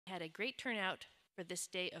had a great turnout for this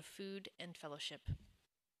day of food and fellowship.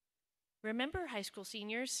 Remember, high school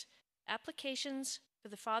seniors, applications for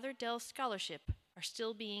the Father Dell Scholarship are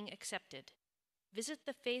still being accepted. Visit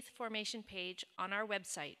the Faith Formation page on our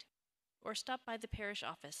website or stop by the parish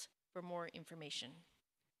office for more information.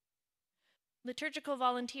 Liturgical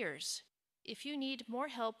volunteers, if you need more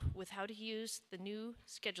help with how to use the new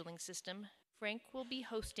scheduling system, Frank will be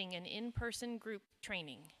hosting an in-person group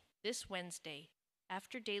training this Wednesday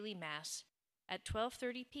after daily Mass at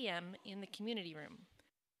 12:30 p.m. in the community room.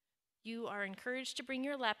 You are encouraged to bring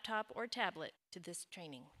your laptop or tablet to this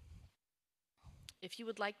training. If you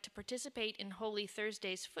would like to participate in Holy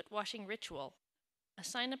Thursday's foot washing ritual, a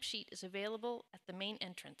sign-up sheet is available at the main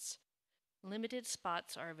entrance. Limited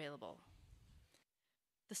spots are available.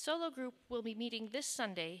 The solo group will be meeting this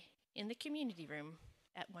Sunday in the community room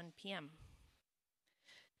at 1 p.m.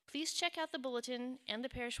 Please check out the bulletin and the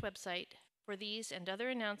parish website for these and other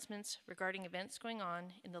announcements regarding events going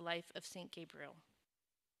on in the life of St. Gabriel.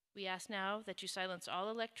 We ask now that you silence all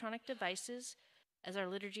electronic devices as our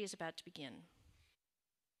liturgy is about to begin.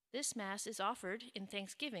 This Mass is offered in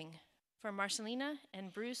thanksgiving for Marcelina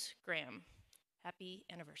and Bruce Graham. Happy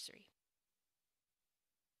anniversary.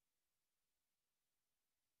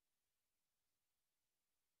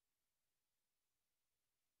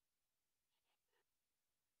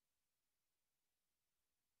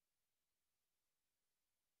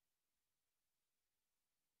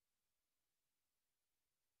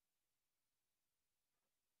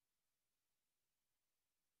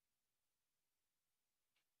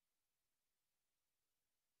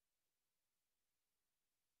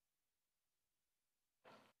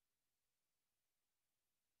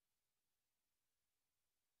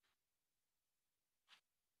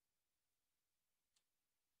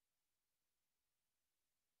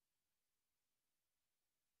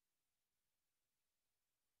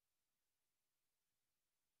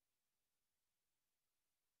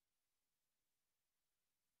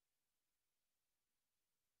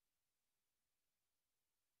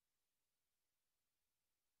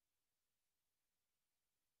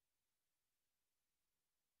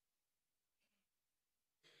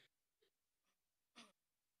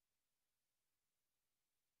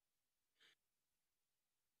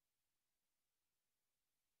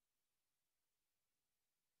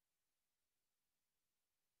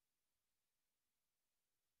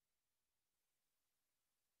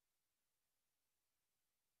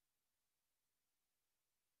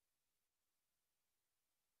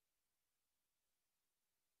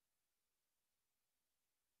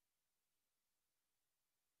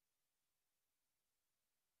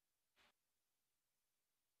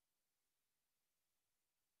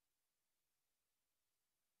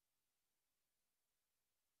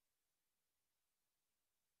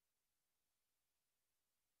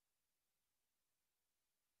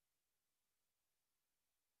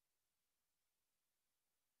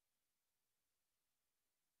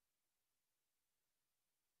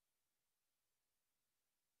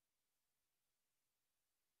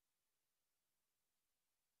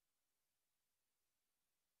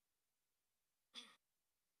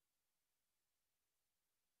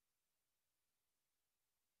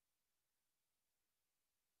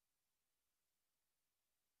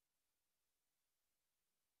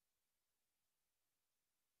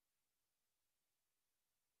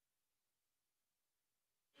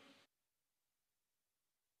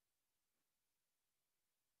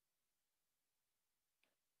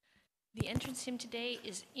 The entrance hymn today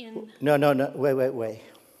is in... No, wait.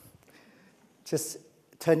 Just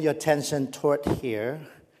turn your attention toward here,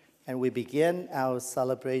 and we begin our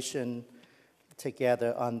celebration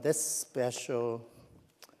together on this special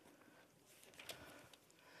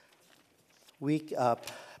week of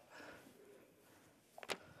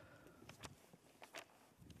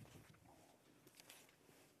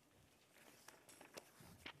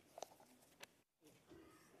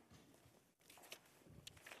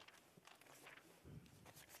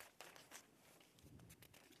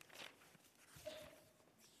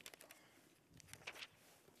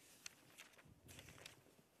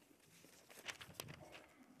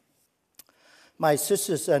My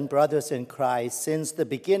sisters and brothers in Christ, since the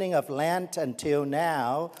beginning of Lent until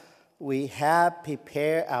now, we have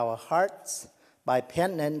prepared our hearts by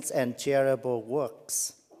penance and charitable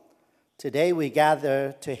works. Today we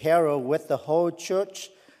gather to herald with the whole church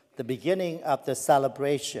the beginning of the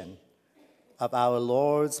celebration of our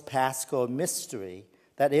Lord's Paschal mystery,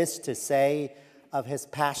 that is to say, of his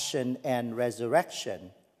passion and resurrection.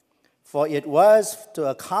 For it was to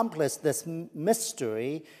accomplish this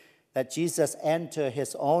mystery that Jesus entered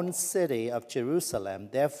his own city of Jerusalem.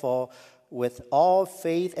 Therefore, with all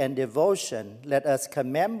faith and devotion, let us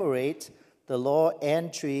commemorate the Lord's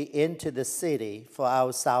entry into the city for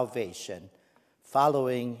our salvation,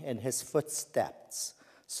 following in his footsteps,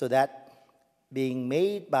 so that being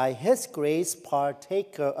made by his grace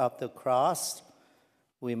partaker of the cross,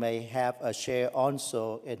 we may have a share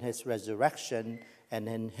also in his resurrection and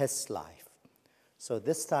in his life. So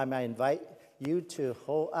this time I invite you to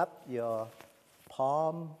hold up your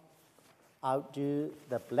palm. I'll do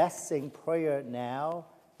the blessing prayer now,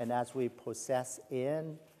 and as we process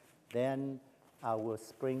in, then I will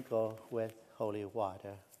sprinkle with holy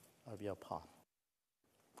water of your palm.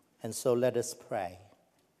 And so let us pray.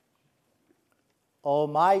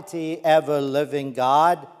 Almighty, ever-living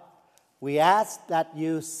God, we ask that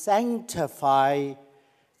you sanctify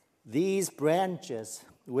these branches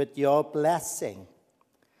with your blessing,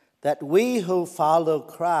 that we who follow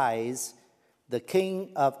Christ, the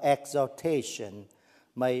King of exaltation,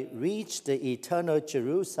 may reach the eternal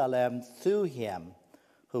Jerusalem through him,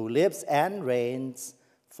 who lives and reigns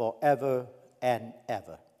forever and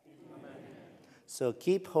ever. Amen. So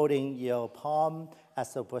keep holding your palm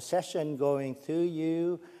as the procession going through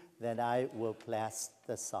you, then I will bless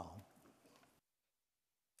the psalm.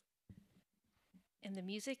 And the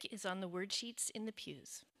music is on the word sheets in the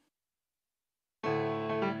pews.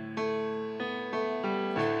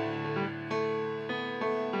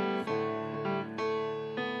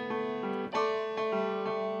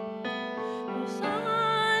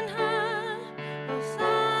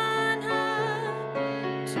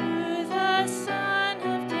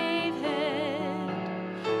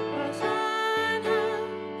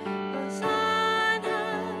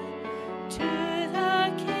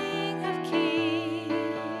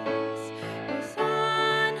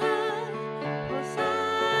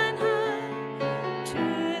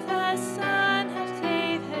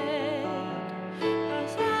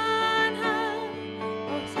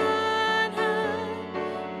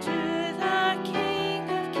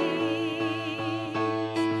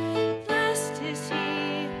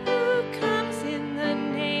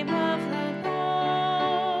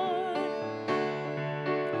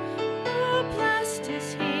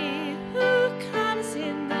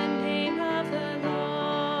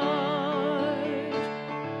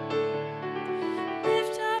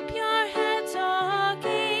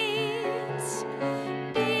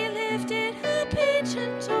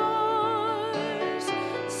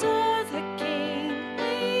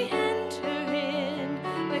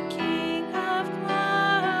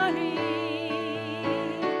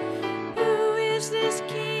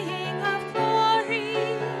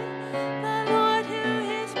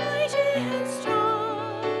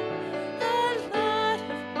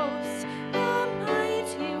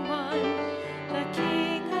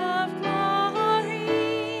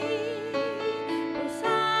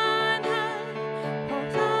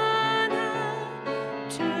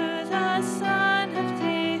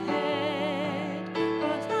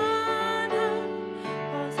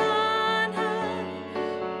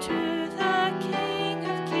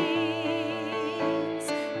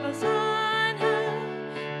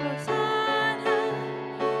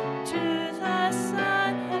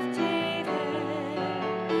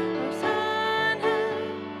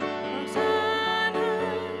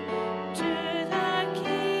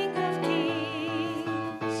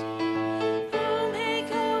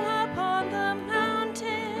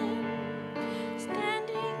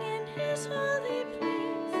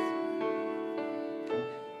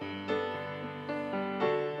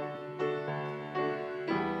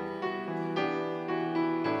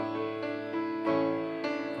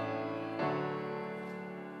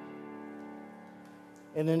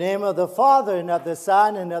 In the name of the Father, and of the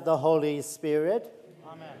Son, and of the Holy Spirit.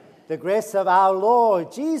 Amen. The grace of our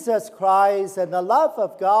Lord Jesus Christ, and the love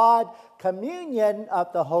of God, communion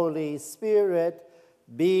of the Holy Spirit,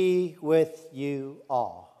 be with you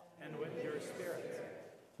all. And with your spirit.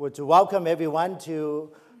 We're to welcome everyone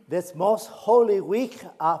to this most holy week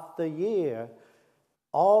of the year.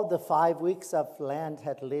 All the 5 weeks of Lent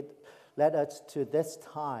had led us to this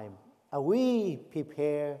time. Are we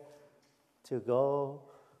prepared to go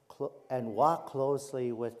and walk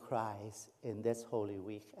closely with Christ in this Holy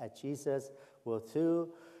Week, as Jesus will, through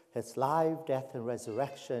his life, death, and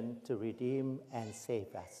resurrection, to redeem and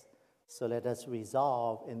save us? So let us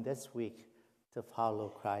resolve in this week to follow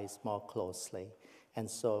Christ more closely. And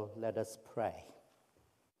so let us pray.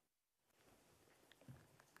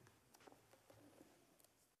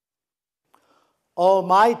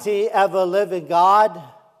 Almighty, ever-living God,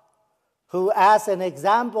 who as an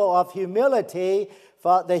example of humility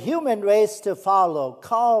for the human race to follow,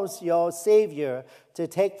 calls your Savior to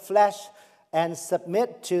take flesh and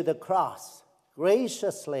submit to the cross.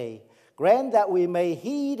 Graciously grant that we may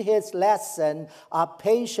heed his lesson of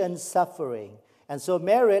patient suffering, and so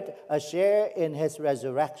merit a share in his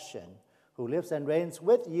resurrection, who lives and reigns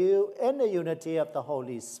with you in the unity of the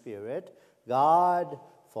Holy Spirit, God,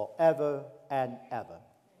 forever and ever.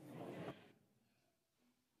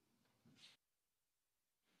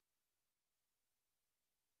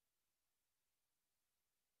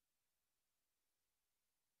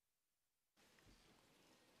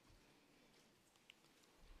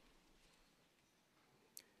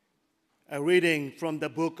 A reading from the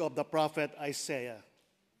book of the prophet Isaiah.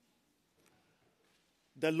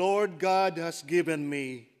 The Lord God has given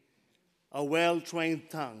me a well-trained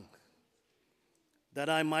tongue, that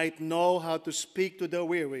I might know how to speak to the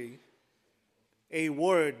weary, a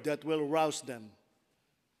word that will rouse them.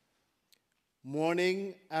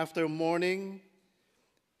 Morning after morning,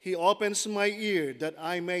 he opens my ear that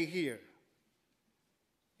I may hear,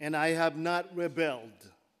 and I have not rebelled,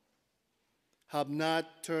 have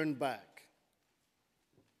not turned back.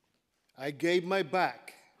 I gave my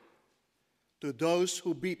back to those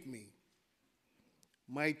who beat me,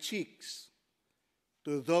 my cheeks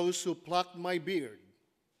to those who plucked my beard.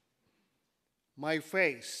 My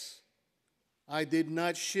face I did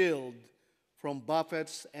not shield from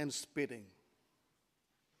buffets and spitting.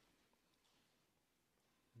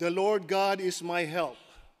 The Lord God is my help.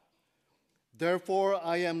 Therefore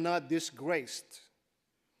I am not disgraced.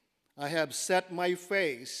 I have set my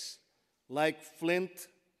face like flint,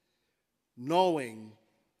 knowing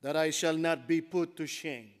that I shall not be put to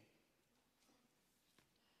shame.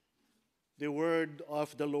 The word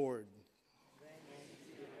of the Lord.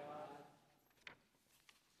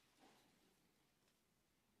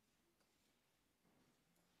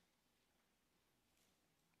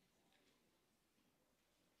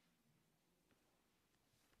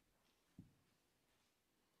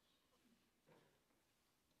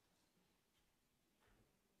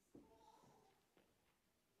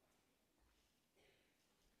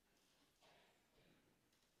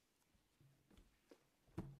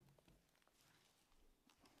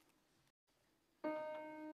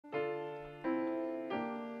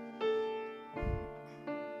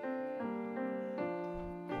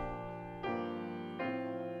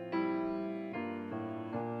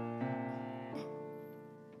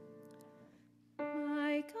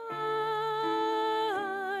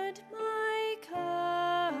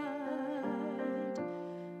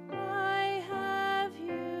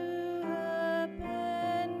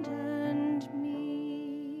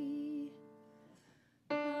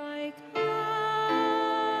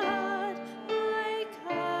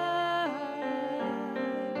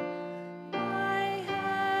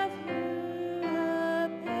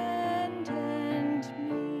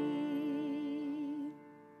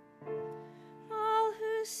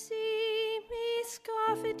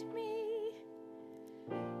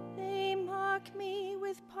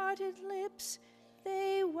 Lips,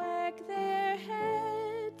 they wag their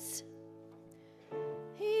heads.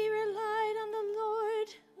 He relied on the Lord,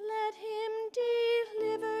 let him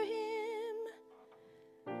deliver him.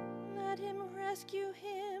 Let him rescue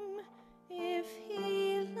him if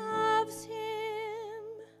he loves him.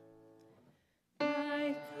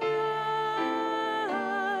 My God,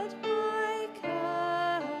 my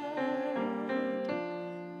God,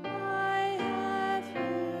 why have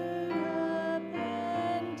you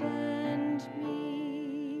abandoned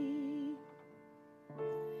me?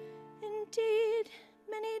 Indeed,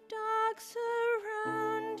 many dogs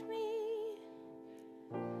surround me.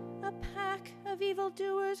 A pack of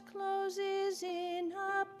evildoers closes in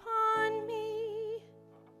upon me.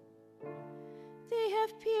 They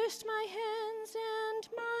have pierced my hands and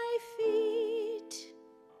my feet.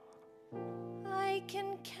 I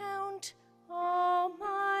can count all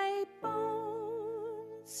my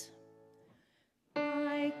bones.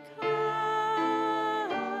 My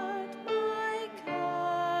God,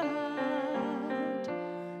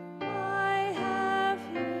 why have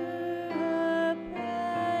you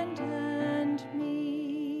abandoned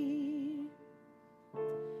me?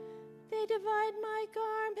 They divide my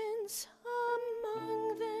garments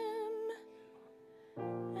among them,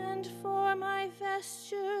 and for my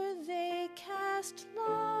vesture they cast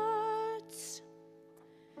lots.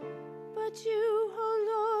 But you, O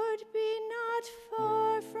Lord, be not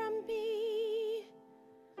far from me.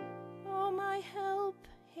 O my help,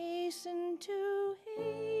 hasten to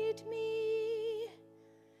aid me.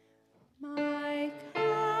 My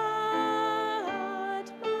God,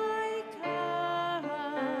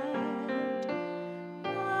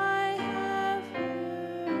 why have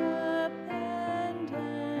you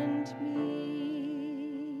abandoned me?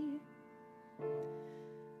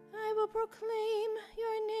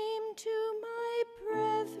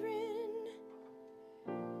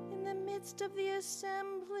 midst of the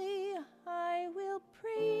assembly, I will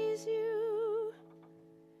praise you.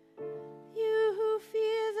 You who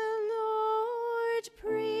fear the Lord,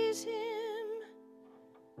 praise him.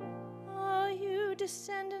 All you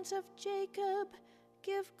descendants of Jacob,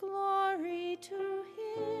 give glory to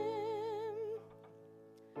him.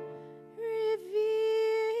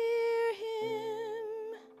 Revere him,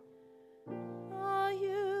 all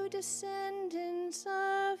you descendants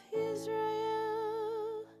of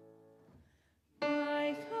Israel.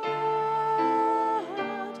 My God,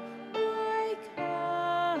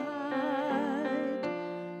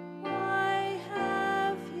 why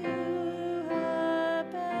have you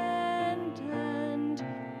abandoned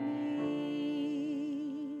me?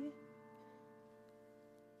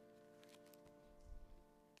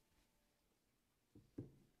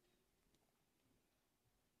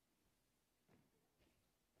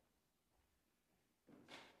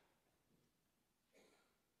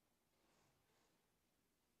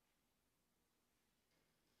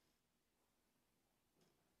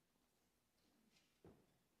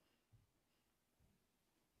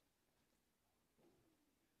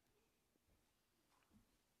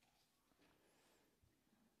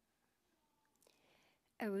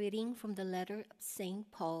 A reading from the letter of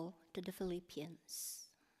St. Paul to the Philippians.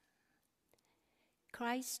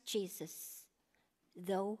 Christ Jesus,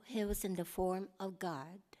 though he was in the form of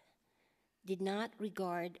God, did not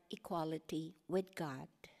regard equality with God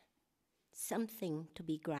something to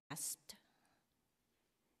be grasped.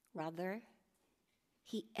 Rather,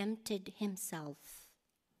 he emptied himself,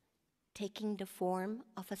 taking the form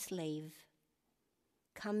of a slave,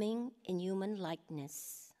 coming in human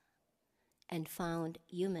likeness, and found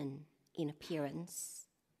human in appearance.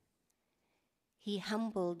 He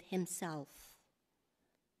humbled himself,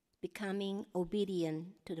 becoming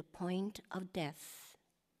obedient to the point of death,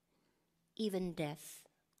 even death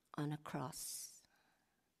on a cross.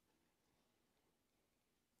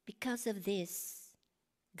 Because of this,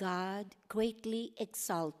 God greatly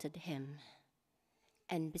exalted him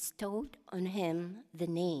and bestowed on him the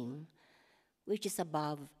name which is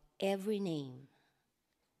above every name,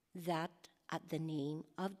 that at the name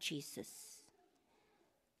of Jesus,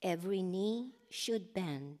 every knee should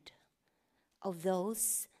bend, of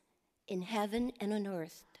those in heaven and on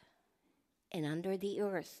earth and under the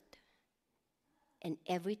earth, and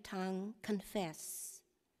every tongue confess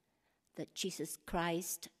that Jesus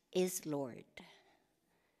Christ is Lord,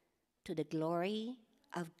 to the glory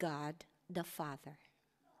of God the Father.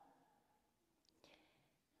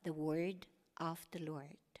 The word of the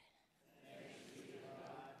Lord.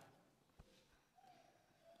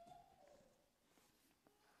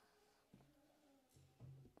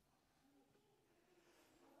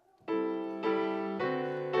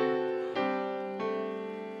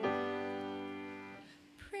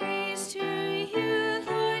 Praise to you,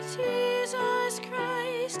 Lord Jesus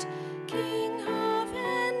Christ, King of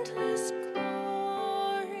endless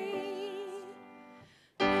glory.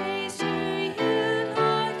 Praise to you,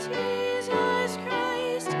 Lord Jesus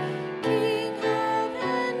Christ, King of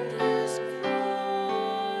endless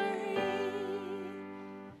glory.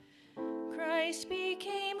 Christ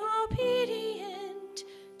became obedient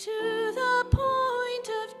to the point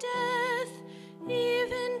of death,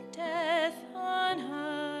 even death on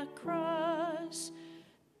a cross.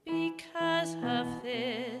 Because of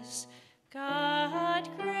this, God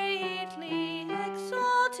greatly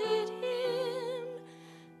exalted him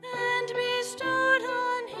and bestowed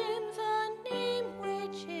on him the name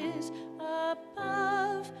which is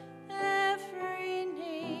above every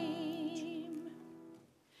name.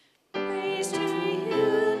 Praise to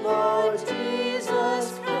you, Lord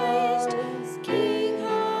Jesus Christ, King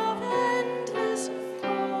of endless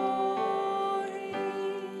glory.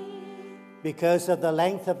 Because of the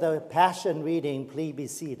length of the Passion reading, please be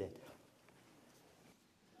seated.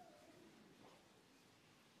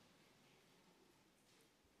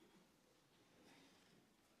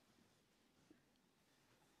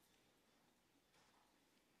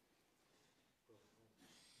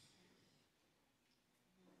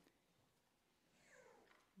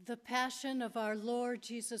 The Passion of our Lord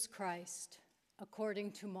Jesus Christ,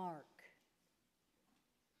 according to Mark.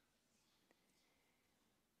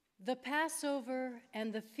 The Passover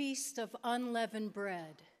and the Feast of Unleavened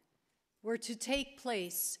Bread were to take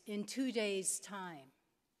place in 2 days' time.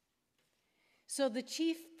 So the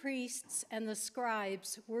chief priests and the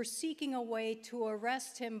scribes were seeking a way to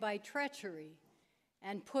arrest him by treachery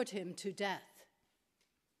and put him to death.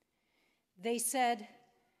 They said,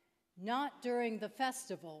 "Not during the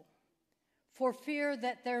festival, for fear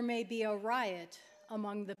that there may be a riot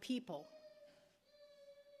among the people."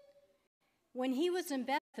 When he was in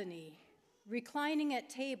Bethany, reclining at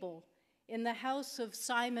table in the house of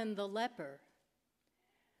Simon the leper,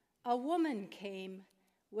 a woman came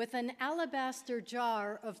with an alabaster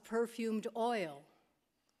jar of perfumed oil,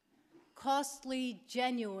 costly,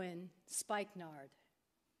 genuine spikenard.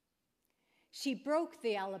 She broke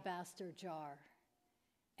the alabaster jar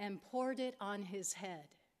and poured it on his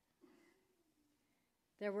head.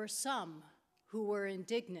 There were some who were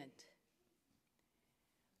indignant.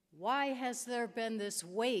 Why has there been this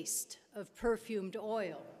waste of perfumed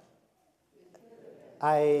oil?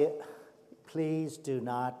 Please do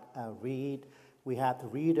not read. We have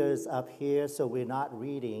readers up here, so we're not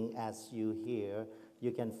reading as you hear.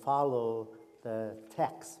 You can follow the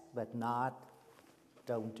text, but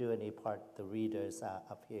don't do any part. The readers are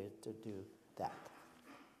up here to do that.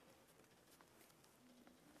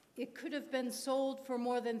 It could have been sold for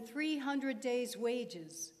more than 300 days'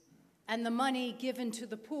 wages and the money given to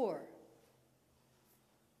the poor.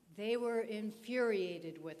 They were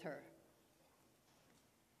infuriated with her.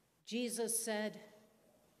 Jesus said,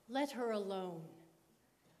 "Let her alone.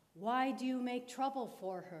 Why do you make trouble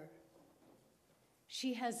for her?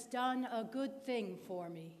 She has done a good thing for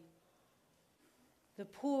me. The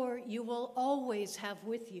poor you will always have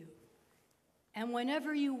with you, and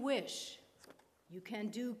whenever you wish, you can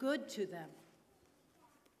do good to them,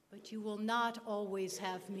 but you will not always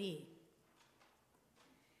have me.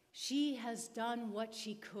 She has done what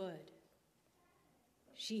she could.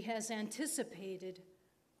 She has anticipated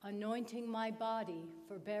anointing my body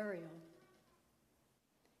for burial.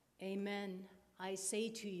 Amen, I say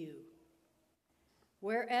to you,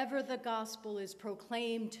 wherever the gospel is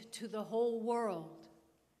proclaimed to the whole world,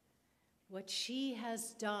 what she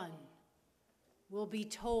has done will be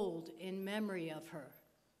told in memory of her."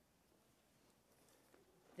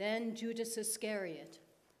 Then Judas Iscariot,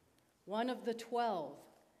 one of the 12,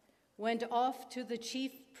 went off to the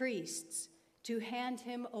chief priests to hand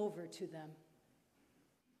him over to them.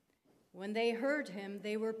 When they heard him,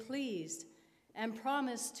 they were pleased and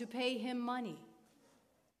promised to pay him money.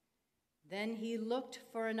 Then he looked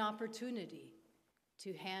for an opportunity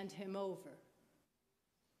to hand him over.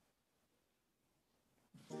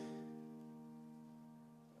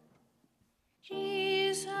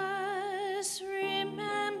 Jesus,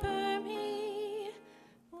 remember me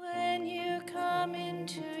when you come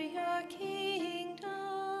into your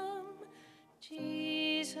kingdom.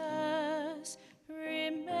 Jesus,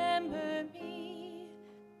 remember me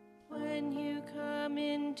when you come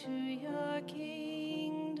into your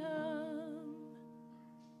kingdom.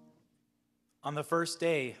 On the first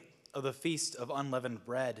day of the Feast of Unleavened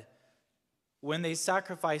Bread, when they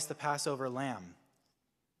sacrificed the Passover lamb,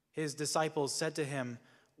 his disciples said to him,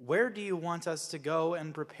 "Where do you want us to go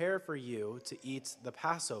and prepare for you to eat the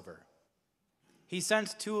Passover?" He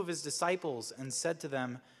sent 2 of his disciples and said to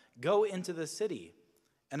them, "Go into the city,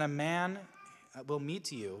 and a man will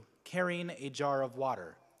meet you carrying a jar of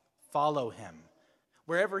water. Follow him.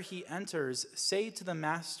 Wherever he enters, say to the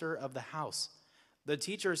master of the house, 'The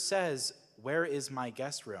teacher says, where is my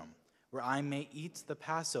guest room, where I may eat the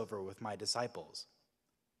Passover with my disciples?'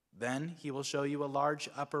 Then he will show you a large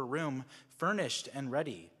upper room, furnished and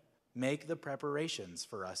ready. Make the preparations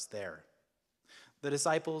for us there." The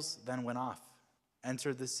disciples then went off,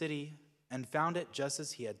 entered the city, and found it just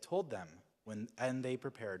as he had told them, and they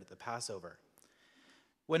prepared the Passover.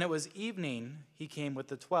 When it was evening, he came with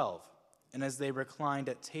the 12, and as they reclined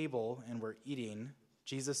at table and were eating,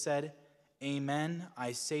 Jesus said, "Amen,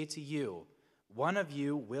 I say to you, one of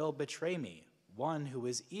you will betray me, one who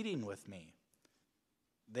is eating with me."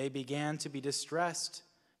 They began to be distressed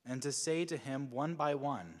and to say to him one by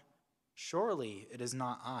one, "Surely it is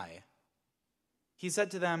not I." He said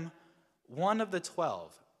to them, "One of the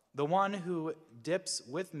 12, the one who dips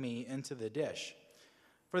with me into the dish.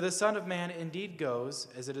 For the Son of Man indeed goes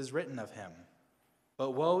as it is written of him.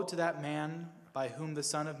 But woe to that man by whom the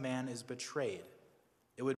Son of Man is betrayed.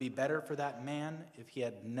 It would be better for that man if he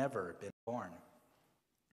had never been born."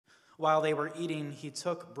 While they were eating, he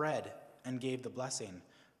took bread and gave the blessing,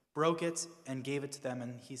 broke it and gave it to them,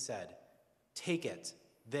 and he said, "Take it,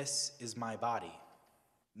 this is my body."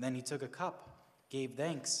 And then he took a cup, gave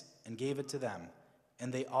thanks, and gave it to them,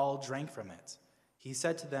 and they all drank from it. He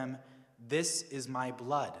said to them, "This is my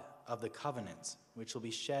blood of the covenant, which will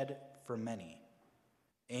be shed for many.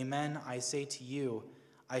 Amen, I say to you,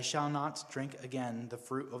 I shall not drink again the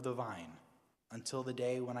fruit of the vine until the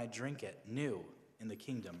day when I drink it new in the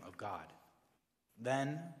kingdom of God."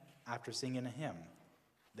 Then, after singing a hymn,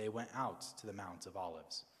 they went out to the Mount of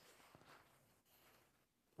Olives.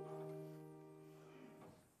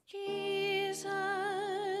 Jesus,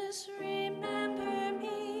 remember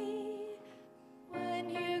me when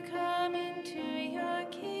you come in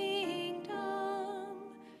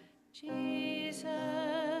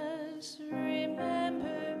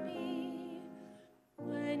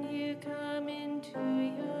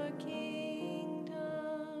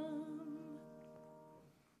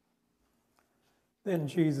Then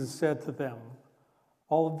Jesus said to them,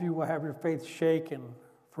 "All of you will have your faith shaken,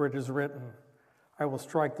 for it is written, 'I will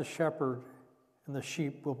strike the shepherd, and the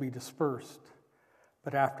sheep will be dispersed.'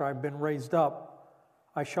 But after I've been raised up,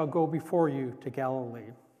 I shall go before you to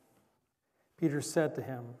Galilee." Peter said to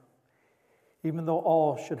him, "Even though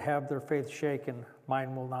all should have their faith shaken,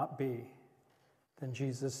 mine will not be." Then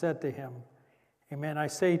Jesus said to him, "Amen, I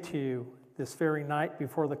say to you, this very night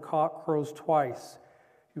before the cock crows twice,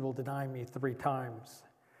 you will deny me 3 times.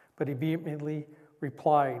 But he vehemently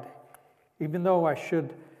replied, "Even though I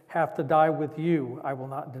should have to die with you, I will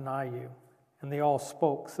not deny you." And they all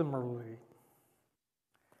spoke similarly.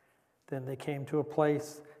 Then they came to a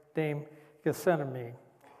place named Gethsemane,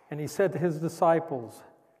 and he said to his disciples,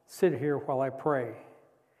 "Sit here while I pray."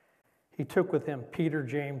 He took with him Peter,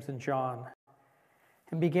 James, and John,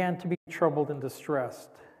 and began to be troubled and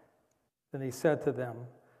distressed. Then he said to them,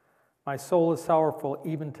 "My soul is sorrowful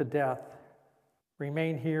even to death.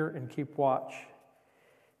 Remain here and keep watch."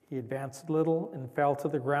 He advanced a little and fell to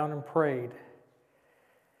the ground and prayed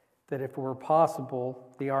that if it were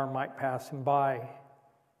possible, the hour might pass him by.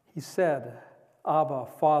 He said, "Abba,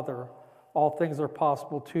 Father, all things are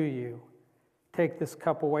possible to you. Take this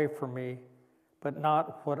cup away from me, but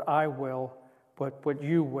not what I will, but what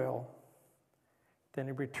you will." Then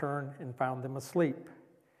he returned and found them asleep.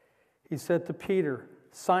 He said to Peter,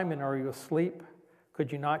 "Simon, are you asleep?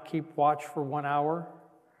 Could you not keep watch for 1 hour?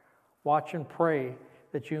 Watch and pray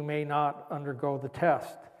that you may not undergo the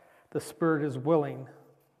test. The spirit is willing,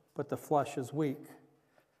 but the flesh is weak."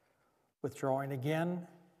 Withdrawing again,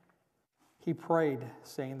 he prayed,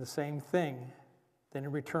 saying the same thing. Then he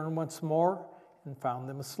returned once more and found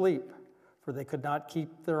them asleep, for they could not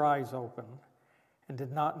keep their eyes open, and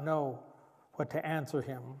did not know what to answer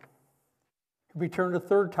him. He returned a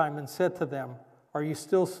 3rd time and said to them, "Are you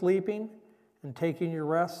still sleeping and taking your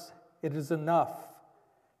rest? It is enough.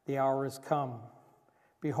 The hour is come.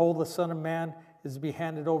 Behold, the Son of Man is to be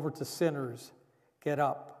handed over to sinners. Get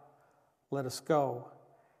up, let us go.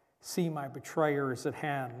 See, my betrayer is at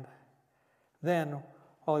hand." Then,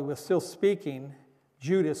 while he was still speaking,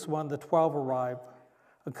 Judas, one of the 12, arrived,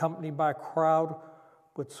 accompanied by a crowd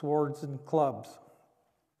with swords and clubs,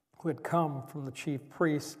 who had come from the chief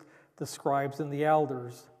priests, the scribes, and the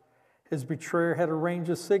elders. His betrayer had arranged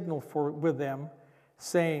a signal with them,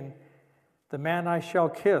 saying, "The man I shall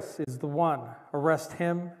kiss is the one. Arrest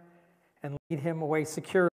him and lead him away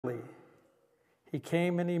securely." He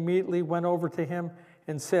came and immediately went over to him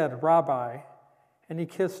and said, "Rabbi," and he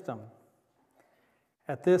kissed him.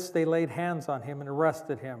 At this they laid hands on him and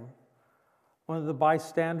arrested him. One of the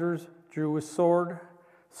bystanders drew his sword,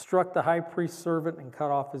 struck the high priest's servant, and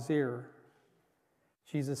cut off his ear.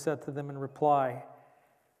 Jesus said to them in reply,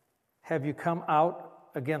 "Have you come out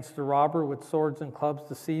against a robber with swords and clubs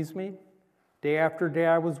to seize me? Day after day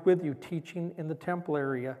I was with you teaching in the temple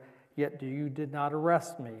area, yet you did not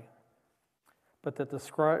arrest me. But that the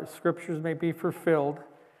scriptures may be fulfilled."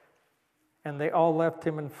 And they all left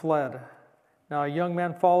him and fled. Now a young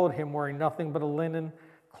man followed him, wearing nothing but a linen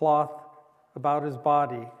cloth about his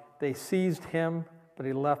body. They seized him, but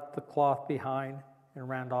he left the cloth behind and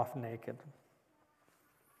ran off naked.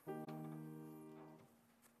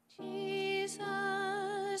 Jesus,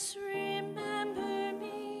 remember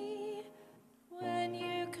me when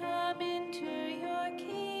you come into your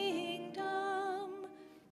kingdom.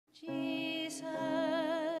 Jesus,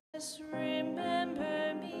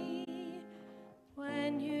 remember me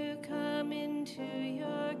when you come into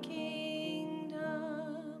your kingdom.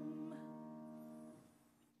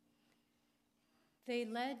 They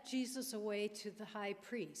led Jesus away to the high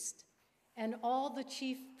priest, and all the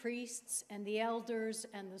chief priests and the elders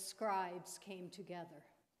and the scribes came together.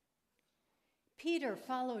 Peter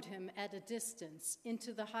followed him at a distance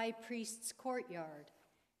into the high priest's courtyard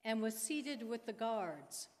and was seated with the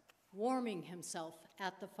guards, warming himself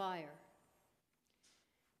at the fire.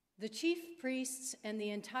 The chief priests and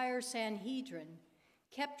the entire Sanhedrin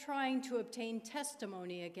kept trying to obtain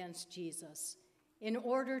testimony against Jesus in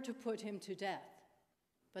order to put him to death,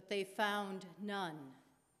 but they found none.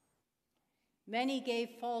 Many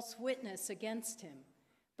gave false witness against him,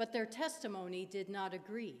 but their testimony did not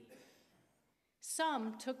agree.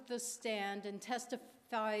 Some took the stand and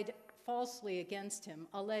testified falsely against him,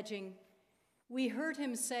 alleging, "We heard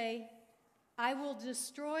him say, 'I will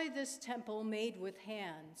destroy this temple made with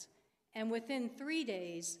hands, and within 3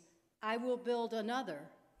 days I will build another,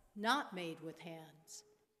 not made with hands.'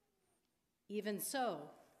 Even so,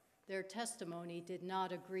 their testimony did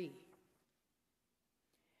not agree.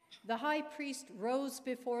 The high priest rose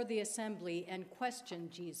before the assembly and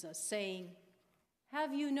questioned Jesus, saying,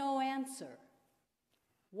 'Have you no answer?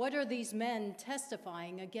 "What are these men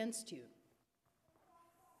testifying against you?"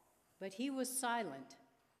 But he was silent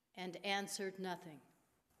and answered nothing.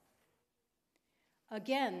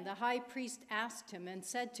 Again, the high priest asked him and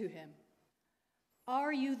said to him,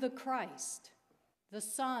 "Are you the Christ, the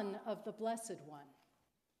Son of the Blessed One?"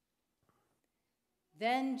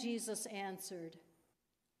 Then Jesus answered,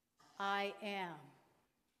 "I am.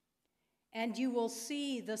 And you will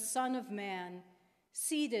see the Son of Man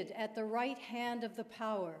seated at the right hand of the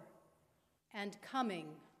power and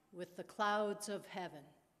coming with the clouds of heaven."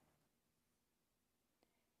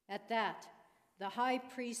 At that, the high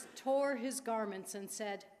priest tore his garments and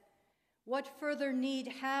said, "What further need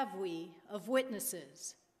have we of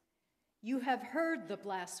witnesses? You have heard the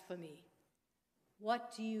blasphemy.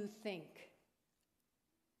 What do you think?"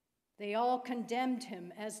 They all condemned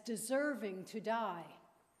him as deserving to die.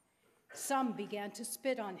 Some began to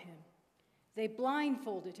spit on him. They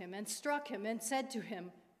blindfolded him and struck him and said to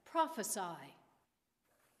him, "Prophesy."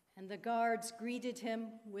 And the guards greeted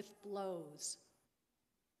him with blows.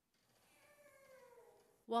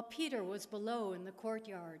 While Peter was below in the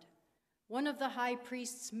courtyard, one of the high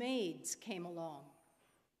priest's maids came along.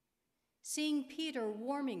 Seeing Peter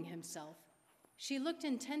warming himself, she looked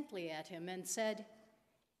intently at him and said,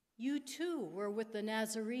 "You too were with the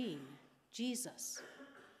Nazarene, Jesus."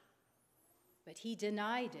 But he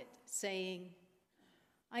denied it, saying,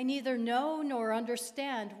 "I neither know nor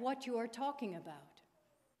understand what you are talking about."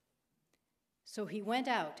 So he went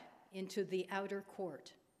out into the outer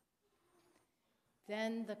court.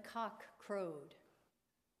 Then the cock crowed.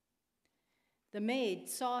 The maid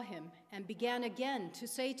saw him and began again to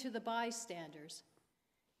say to the bystanders,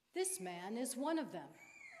 "This man is one of them."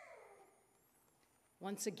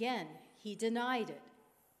 Once again, he denied it.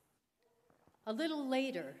 A little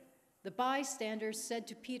later, the bystanders said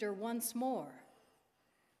to Peter once more,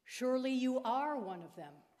 "Surely you are one of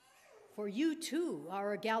them, for you too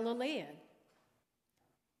are a Galilean."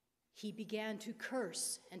 He began to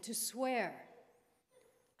curse and to swear,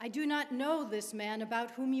 "I do not know this man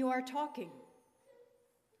about whom you are talking."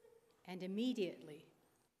 And immediately,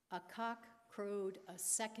 a cock crowed a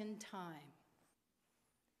second time.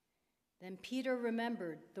 Then Peter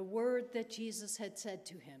remembered the word that Jesus had said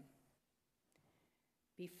to him,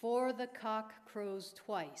 "Before the cock crows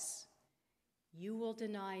twice, you will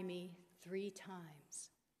deny me 3 times."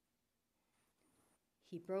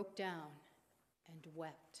 He broke down and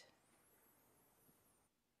wept.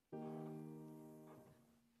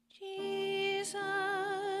 Jesus,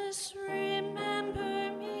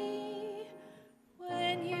 remember me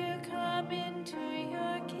when you come into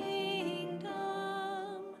your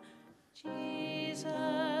kingdom.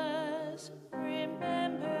 Jesus,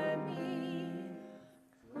 remember me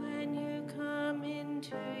when you come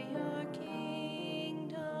into your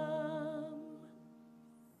kingdom.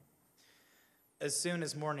 As soon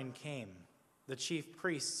as morning came, the chief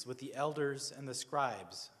priests with the elders and the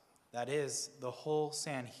scribes, that is, the whole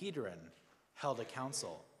Sanhedrin, held a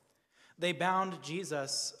council. They bound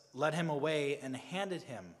Jesus, led him away, and handed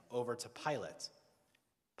him over to Pilate.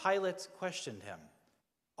 Pilate questioned him,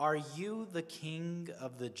 "Are you the king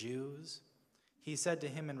of the Jews?" He said to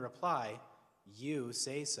him in reply, "You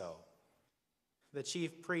say so." The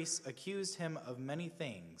chief priests accused him of many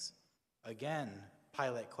things. Again,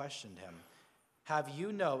 Pilate questioned him, "Have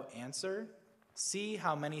you no answer? See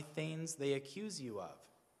how many things they accuse you of."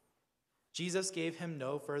 Jesus gave him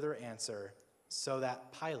no further answer, so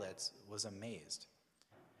that Pilate was amazed.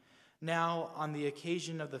 Now, on the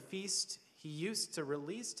occasion of the feast, he used to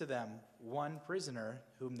release to them one prisoner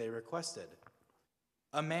whom they requested.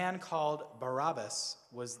 A man called Barabbas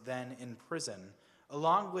was then in prison,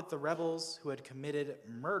 along with the rebels who had committed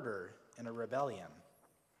murder in a rebellion.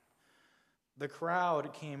 The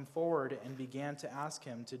crowd came forward and began to ask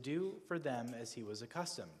him to do for them as he was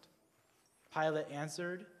accustomed. Pilate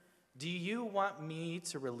answered, "Do you want me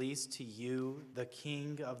to release to you the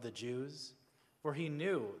king of the Jews?" For he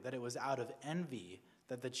knew that it was out of envy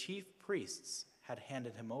that the chief priests had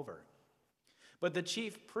handed him over. But the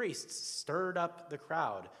chief priests stirred up the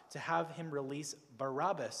crowd to have him release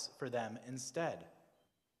Barabbas for them instead.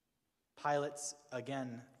 Pilate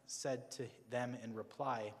again said to them in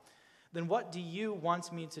reply, "Then what do you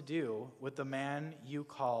want me to do with the man you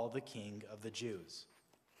call the king of the Jews?"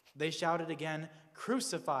 They shouted again,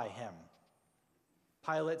 "Crucify him."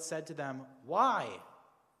 Pilate said to them, "Why?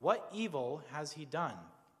 What evil has he done?"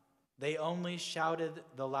 They only shouted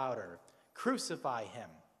the louder, "Crucify him."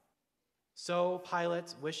 So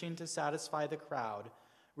Pilate, wishing to satisfy the crowd,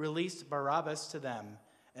 released Barabbas to them,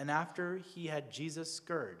 and after he had Jesus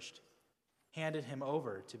scourged, handed him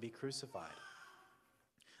over to be crucified.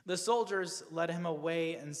 The soldiers led him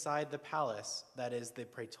away inside the palace, that is, the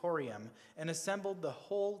praetorium, and assembled the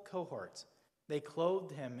whole cohort. They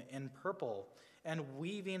clothed him in purple, and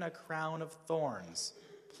weaving a crown of thorns,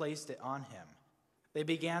 placed it on him. They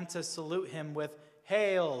began to salute him with,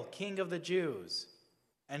 "Hail, King of the Jews!"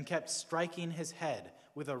 and kept striking his head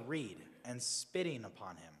with a reed and spitting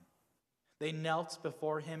upon him. They knelt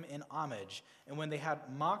before him in homage, and when they had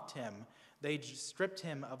mocked him, they stripped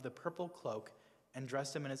him of the purple cloak and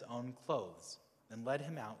dressed him in his own clothes, and led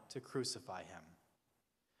him out to crucify him.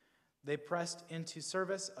 They pressed into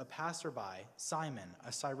service a passerby, Simon,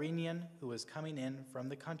 a Cyrenian who was coming in from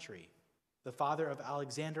the country, the father of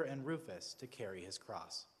Alexander and Rufus, to carry his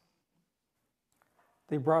cross.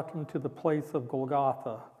 They brought him to the place of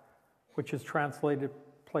Golgotha, which is translated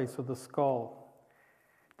place of the skull.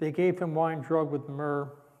 They gave him wine drugged with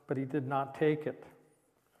myrrh, but he did not take it.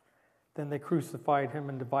 Then they crucified him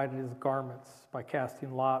and divided his garments by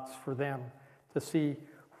casting lots for them to see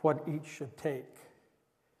what each should take.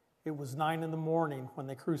 It was 9 a.m. when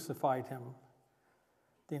they crucified him.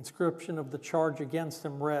 The inscription of the charge against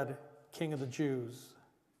him read, "King of the Jews."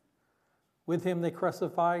 With him they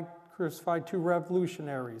crucified 2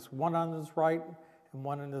 revolutionaries, one on his right and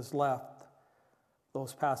one on his left.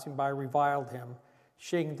 Those passing by reviled him,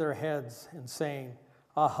 shaking their heads and saying,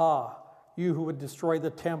 "Aha, you who would destroy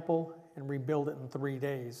the temple and rebuild it in 3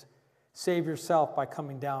 days, save yourself by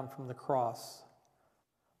coming down from the cross."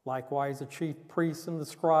 Likewise, the chief priests and the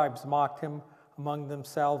scribes mocked him among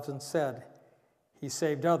themselves and said, "He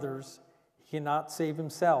saved others, he cannot save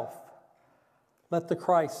himself. Let the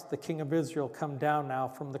Christ, the King of Israel, come down now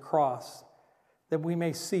from the cross, that we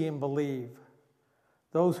may see and believe."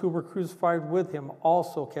 Those who were crucified with him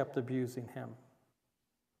also kept abusing him.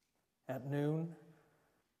 At noon,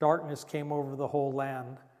 darkness came over the whole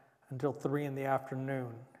land until 3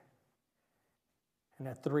 p.m. And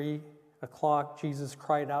at 3 o'clock, Jesus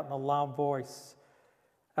cried out in a loud voice,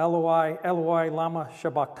 "Eloi, Eloi, lama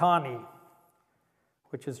sabachthani,"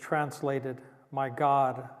 which is translated, my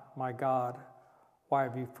God, why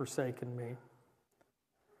have you forsaken me?"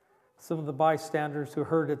 Some of the bystanders who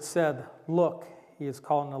heard it said, "Look, he is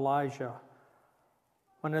calling Elijah."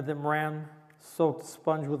 One of them ran, soaked a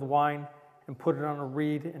sponge with wine, and put it on a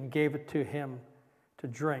reed and gave it to him to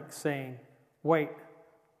drink, saying, "Wait,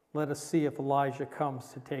 let us see if Elijah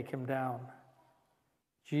comes to take him down."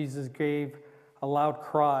 Jesus gave a loud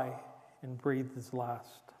cry and breathed his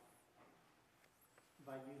last.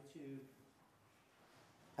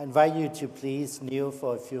 I invite you to please kneel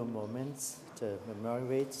for a few moments to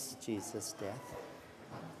commemorate Jesus' death.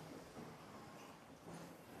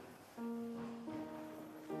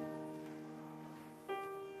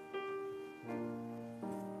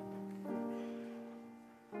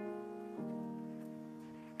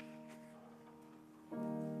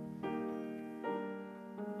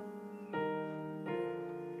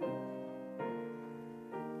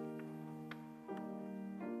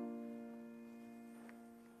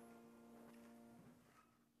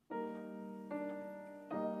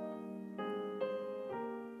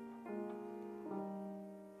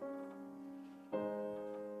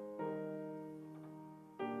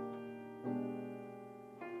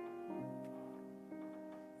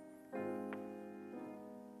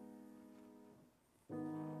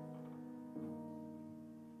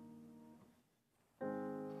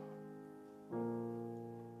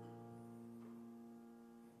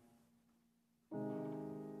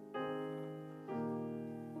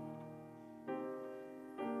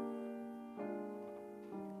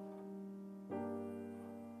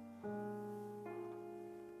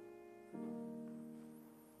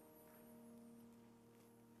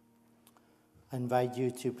 I invite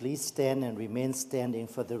you to please stand and remain standing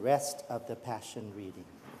for the rest of the Passion reading.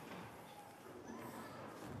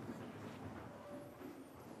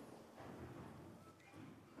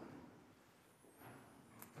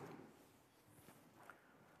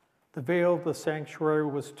 The veil of the sanctuary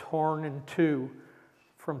was torn in two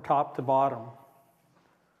from top to bottom.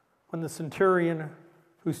 When the centurion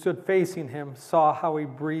who stood facing him saw how he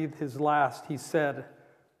breathed his last, he said,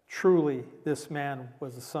 "Truly, this man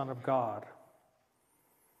was the Son of God."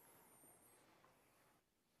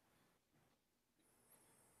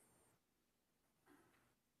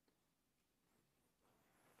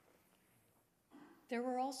 There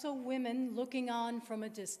were also women looking on from a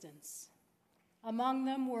distance. Among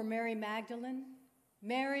them were Mary Magdalene,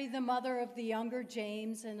 Mary the mother of the younger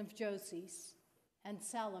James and of Joses, and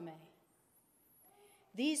Salome.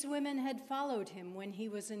 These women had followed him when he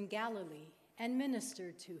was in Galilee and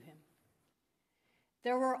ministered to him.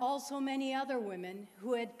 There were also many other women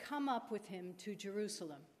who had come up with him to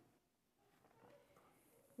Jerusalem.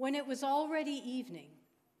 When it was already evening,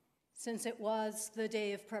 since it was the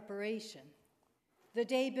day of preparation, the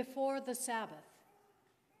day before the Sabbath,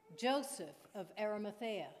 Joseph of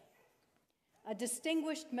Arimathea, a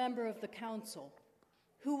distinguished member of the council,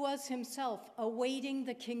 who was himself awaiting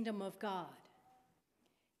the kingdom of God,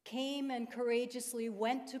 came and courageously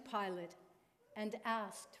went to Pilate and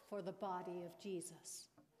asked for the body of Jesus.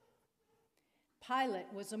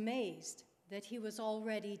 Pilate was amazed that he was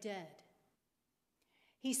already dead.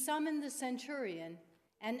 He summoned the centurion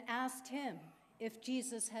and asked him if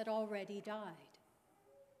Jesus had already died.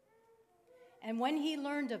 And when he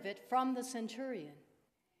learned of it from the centurion,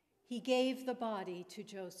 he gave the body to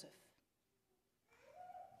Joseph.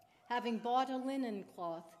 Having bought a linen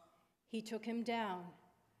cloth, he took him down,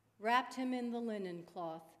 wrapped him in the linen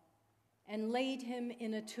cloth, and laid him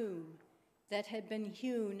in a tomb that had been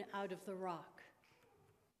hewn out of the rock.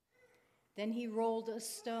 Then he rolled a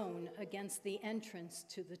stone against the entrance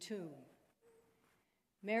to the tomb.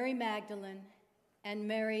 Mary Magdalene and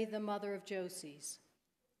Mary, the mother of Joses,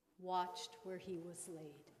 watched where he was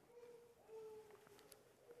laid.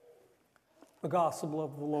 The Gospel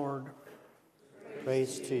of the Lord.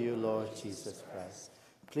 Praise to you, Lord Jesus Christ.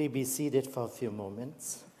 Please be seated for a few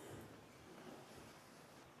moments.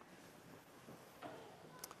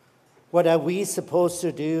 What are we supposed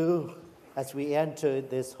to do as we enter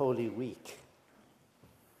this Holy Week?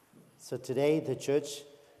 So today the church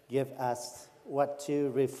gives us what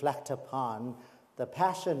to reflect upon the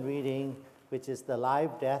Passion reading, which is the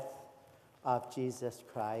life, death of Jesus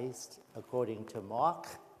Christ according to Mark.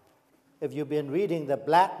 If you've been reading the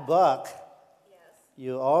Black Book,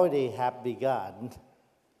 you already have begun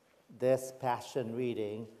this Passion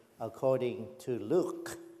reading according to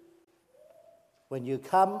Luke. When you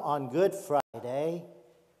come on Good Friday,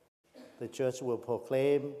 the church will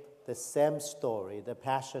proclaim the same story, the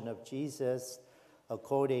Passion of Jesus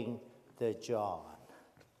according to John.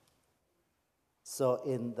 So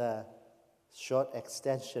in the short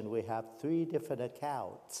extension, we have three different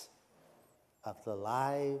accounts of the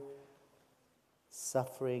life,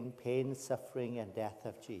 suffering, pain, suffering, and death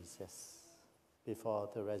of Jesus before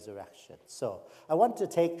the resurrection. So I want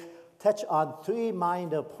to touch on three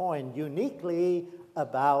minor points uniquely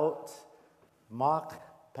about Mark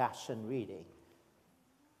Passion reading.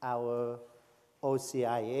 Our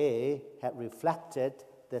OCIA had reflected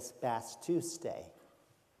this past Tuesday.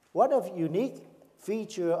 What a unique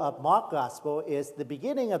feature of Mark Gospel is the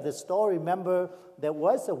beginning of the story. Remember, there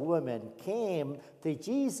was a woman came to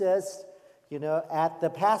Jesus, at the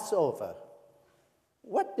Passover.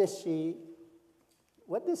 What did she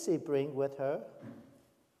bring with her?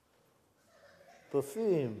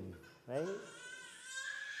 Perfume, right?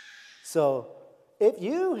 So if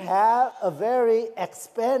you have a very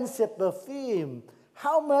expensive perfume,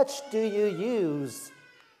 how much do you use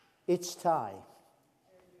each time?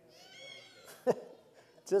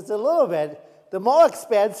 Just a little bit. The more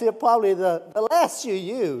expensive, probably the less you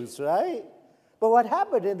use, right? But what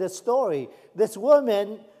happened in the story, this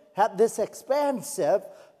woman had this expensive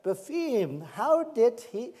perfume. How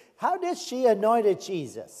did she anoint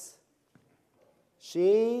Jesus?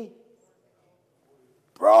 She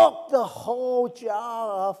broke the whole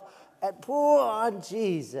jar off and poured on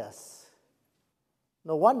Jesus.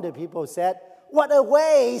 No wonder people said, what a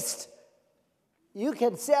waste. You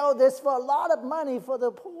can sell this for a lot of money for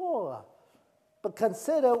the poor. But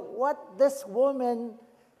consider what this woman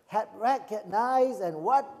had recognized and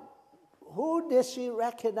who did she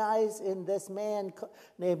recognize in this man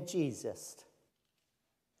named Jesus?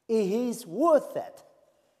 He's worth it.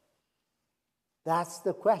 That's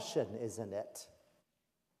the question, isn't it?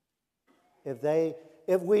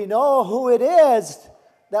 If we know who it is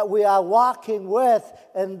that we are walking with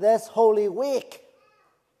in this Holy Week,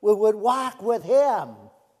 we would walk with him,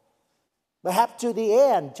 perhaps to the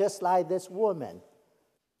end, just like this woman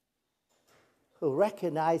who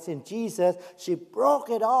recognized in Jesus, she broke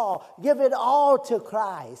it all, give it all to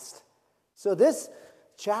Christ. So this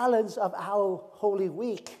challenge of our Holy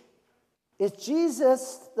Week, is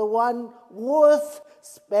Jesus the one worth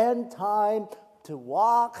spend time to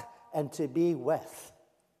walk and to be with?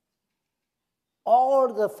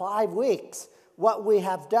 All the 5 weeks, what we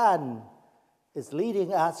have done is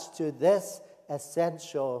leading us to this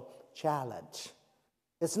essential challenge.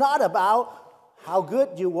 It's not about how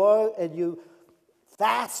good you were and you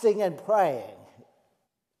fasting and praying.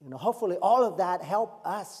 Hopefully all of that help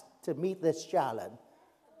us to meet this challenge.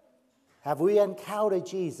 Have we encountered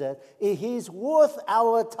Jesus? He's worth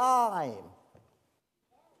our time.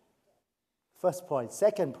 First point.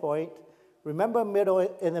 Second point, remember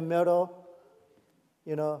in the middle,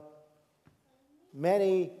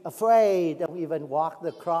 Many afraid don't even walk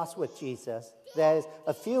the cross with Jesus. There's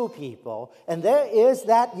a few people. And there is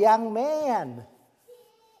that young man.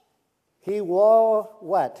 He wore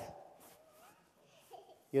what?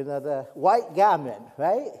 The white garment,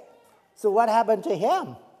 right? So what happened to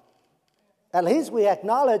him? At least we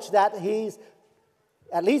acknowledge that he's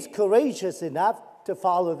at least courageous enough to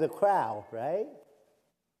follow the crowd, right?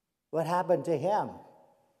 What happened to him?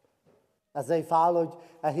 As he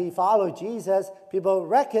followed Jesus, people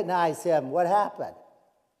recognized him. What happened?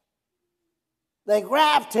 They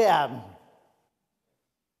grabbed him.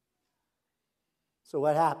 So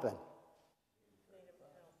what happened?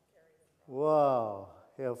 Whoa,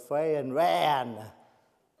 he was afraid and ran.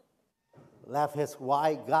 Left his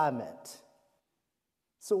white garment.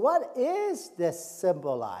 So what is this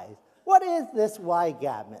symbolize? What is this white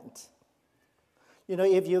garment?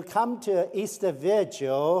 If you come to Easter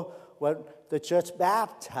Vigil, when the church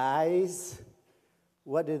baptized,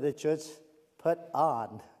 what did the church put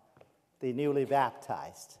on the newly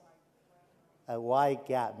baptized? A white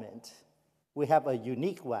garment. We have a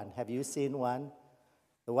unique one. Have you seen one?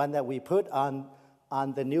 The one that we put on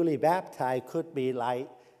the newly baptized could be like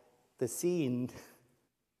the scene,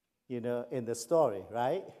 in the story,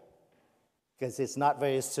 right? Because it's not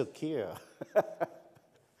very secure.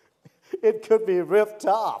 It could be ripped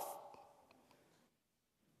off.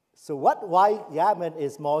 So what white garment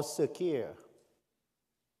is most secure?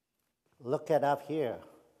 Look it up here.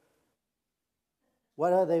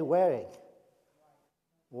 What are they wearing?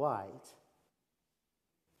 White.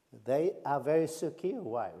 They are very secure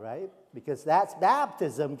white, right? Because that's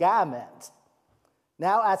baptism garment.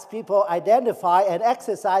 Now, as people identify and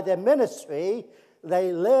exercise their ministry,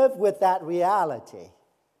 they live with that reality.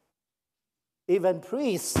 Even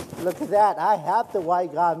priests, look at that. I have the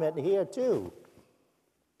white garment here too,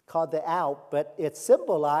 called the alb, but it's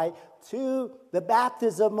symbolized to the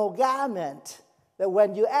baptismal garment. That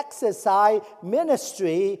when you exercise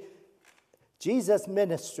ministry, Jesus'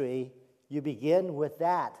 ministry, you begin with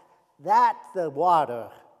that. That's the water.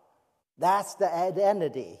 That's the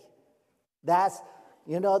identity. That's,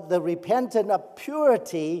 the repentant of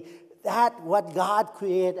purity. That's what God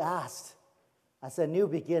created us as a new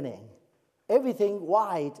beginning. Everything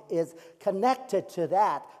white is connected to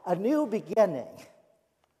that, a new beginning.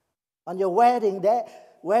 On your wedding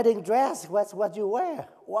dress, what's what you wear?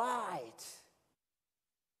 White.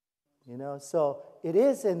 So it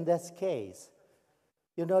is in this case,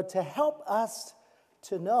 to help us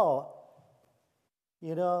to know,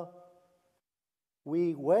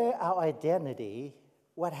 we wear our identity.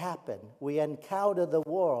 What happened? We encounter the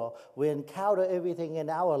world. We encounter everything in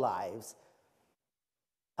our lives.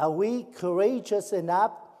 Are we courageous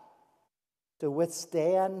enough to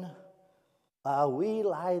withstand? Are we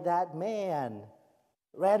like that man?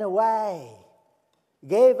 Ran away,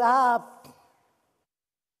 gave up.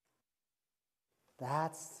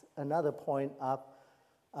 That's another point of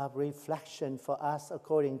reflection for us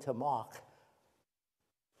according to Mark.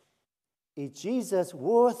 Is Jesus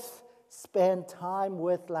worth spend time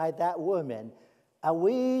with like that woman? Are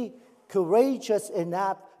we courageous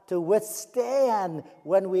enough to withstand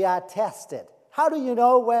when we are tested? How do you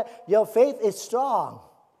know where your faith is strong?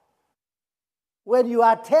 When you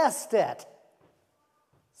are tested.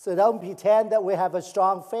 So don't pretend that we have a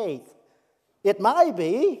strong faith. It might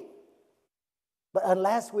be, but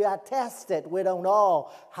unless we are tested, we don't know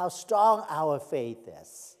how strong our faith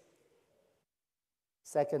is.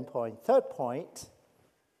 Second point. Third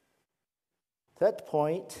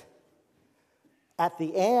point, at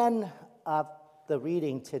the end of the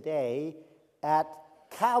reading today, at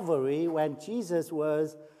Calvary, when Jesus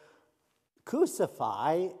was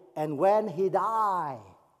crucified and when he died,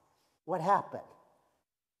 what happened?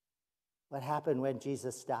 What happened when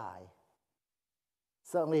Jesus died?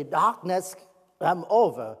 Suddenly darkness came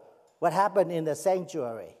over. What happened in the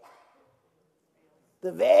sanctuary?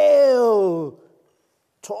 The veil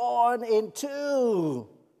torn in two.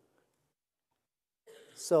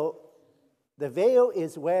 So the veil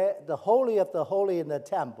is where the Holy of the Holy in the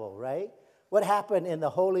temple, right? What happened in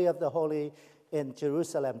the Holy of the Holy in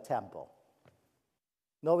Jerusalem temple?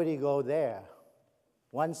 Nobody go there.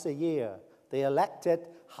 Once a year, the elected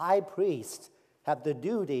high priest have the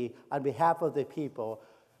duty on behalf of the people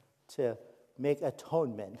to make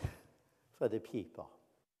atonement for the people.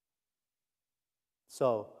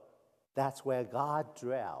 So that's where God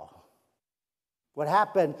dwells. What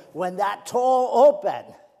happened when that door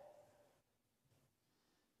opened?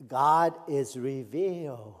 God is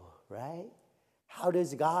revealed, right? How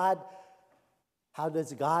does God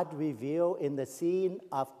reveal in the scene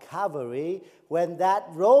of Calvary when that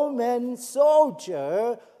Roman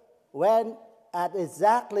soldier, when at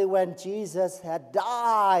exactly when Jesus had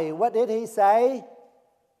died, what did he say?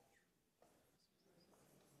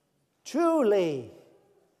 Truly,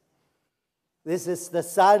 this is the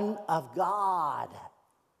Son of God.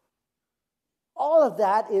 All of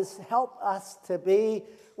that is help us to be,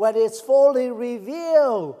 when it's fully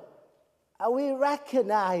revealed, are we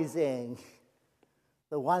recognizing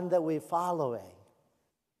the one that we're following?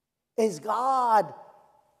 Is God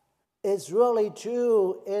is really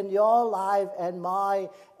true in your life and mine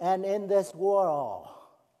and in this world?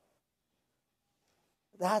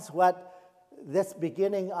 That's what this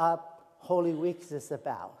beginning of Holy Weeks is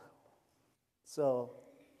about. So,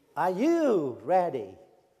 are you ready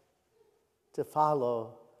to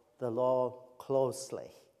follow the Lord closely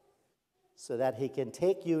so that he can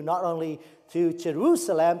take you not only to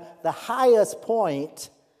Jerusalem, the highest point,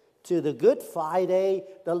 to the Good Friday,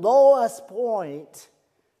 the lowest point,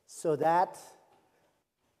 so that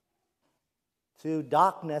through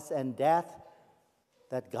darkness and death,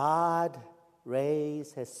 that God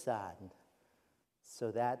raised his Son,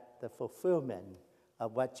 so that the fulfillment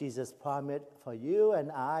of what Jesus promised for you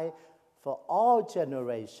and I, for all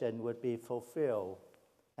generations, would be fulfilled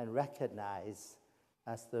and recognized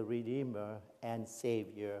as the Redeemer and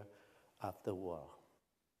Savior of the world.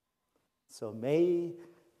 So may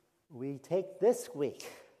we take this week,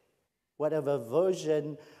 whatever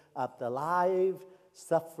version of the life,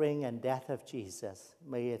 suffering, and death of Jesus,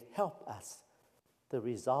 may it help us to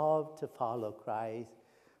resolve to follow Christ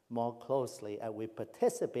more closely as we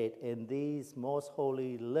participate in these most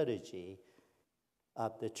holy liturgy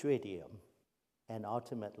of the Triduum and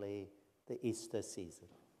ultimately the Easter season.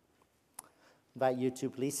 I invite you to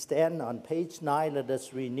please stand on page 9. Let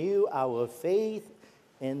us renew our faith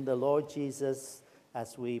in the Lord Jesus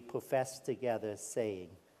as we profess together, saying,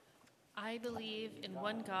 I believe in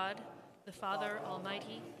one God, the Father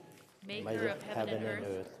Almighty, maker of heaven and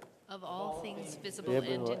earth, of all things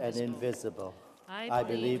visible and invisible. I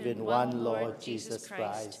believe in one Lord Jesus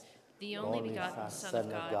Christ, the only begotten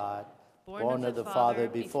Son of God, born of the Father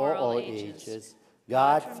before all ages,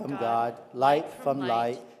 God from God, light from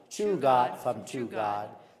light, true God from true God,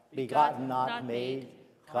 begotten, not made,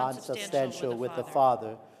 consubstantial with the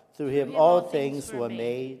Father. Through him all things were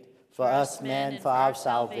made. For us men, for our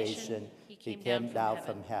salvation, he came down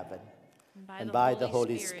from heaven. And by the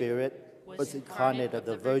Holy Spirit was incarnate of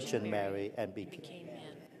the Virgin Mary and became man.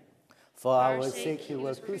 For our sake he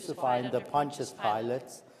was crucified under Pontius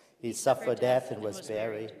Pilate. He suffered death and was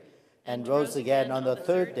buried, and rose again on the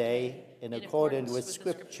third day in accordance with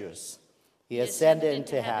Scriptures. He ascended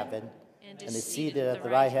into heaven and is seated at the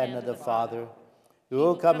right hand of the Father, who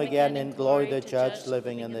will come again in glory to judge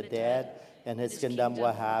living and the dead, and his kingdom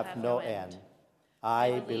will have no end.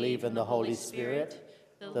 I believe in the Holy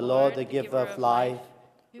Spirit, the Lord, the giver of life,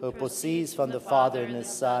 who proceeds from the Father and his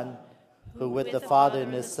Son, who with the Father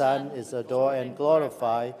and his Son is adored and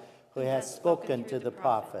glorified, who has spoken to the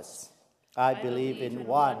prophets. I believe in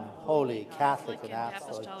one holy Catholic and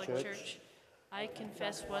Apostolic Church. I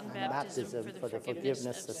confess one Baptism for the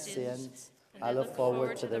forgiveness of sins. I look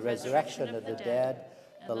forward to the resurrection of the dead,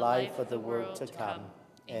 the life of the world to come.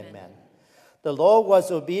 Amen. The Lord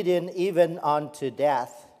was obedient even unto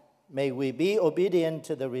death. May we be obedient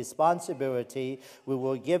to the responsibility we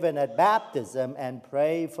were given at baptism and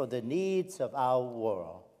pray for the needs of our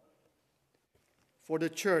world. For the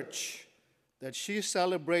Church, that she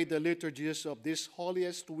celebrate the liturgies of this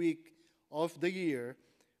holiest week of the year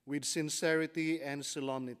with sincerity and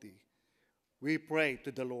solemnity. We pray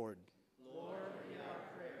to the Lord. Lord, hear our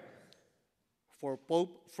prayers. For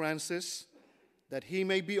Pope Francis, that he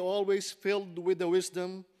may be always filled with the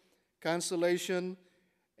wisdom, consolation,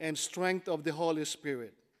 and strength of the Holy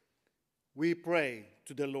Spirit. We pray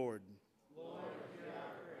to the Lord. Lord, hear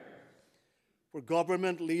our prayers. For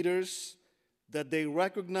government leaders, that they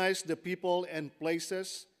recognize the people and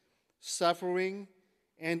places suffering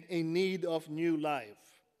and in need of new life.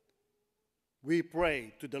 We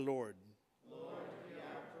pray to the Lord. Lord, hear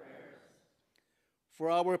our prayers. For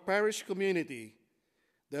our parish community,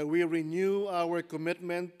 that we renew our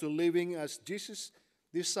commitment to living as Jesus'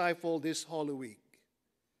 disciple this Holy Week.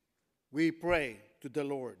 We pray to the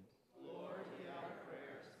Lord. Lord, hear our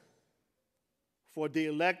prayers. For the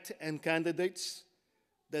elect and candidates,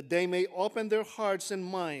 that they may open their hearts and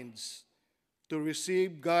minds to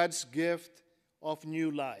receive God's gift of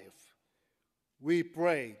new life. We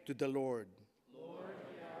pray to the Lord. Lord,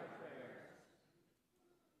 hear our prayers.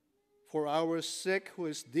 For our sick, who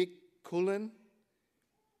is Dick Cullen,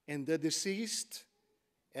 and the deceased,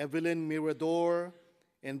 Evelyn Mirador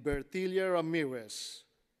and Bertilia Ramirez,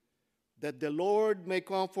 that the Lord may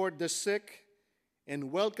comfort the sick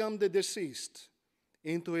and welcomed the deceased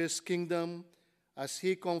into his kingdom as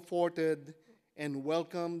he comforted and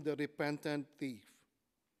welcomed the repentant thief.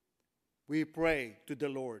 We pray to the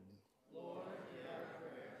Lord. Lord, hear our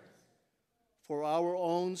prayers. For our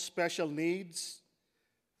own special needs,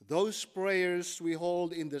 those prayers we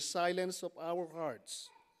hold in the silence of our hearts,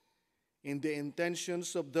 in the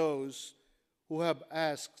intentions of those who have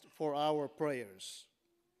asked for our prayers.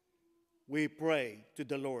 We pray to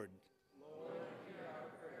the Lord. Lord, hear our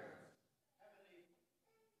prayers.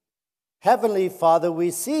 Heavenly Father,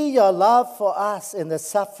 we see your love for us in the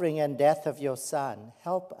suffering and death of your Son.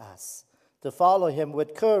 Help us to follow him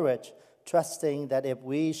with courage, trusting that if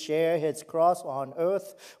we share his cross on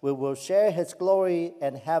earth, we will share his glory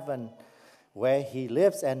in heaven, where he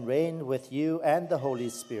lives and reigns with you and the Holy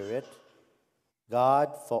Spirit,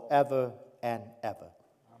 God, forever and ever.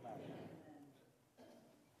 Amen.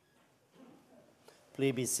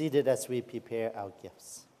 Please be seated as we prepare our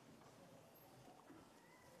gifts.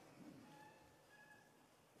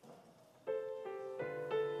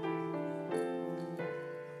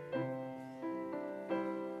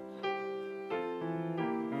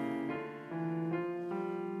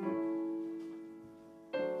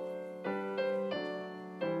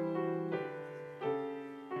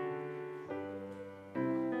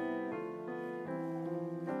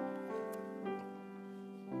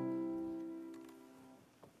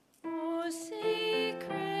 O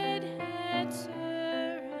sacred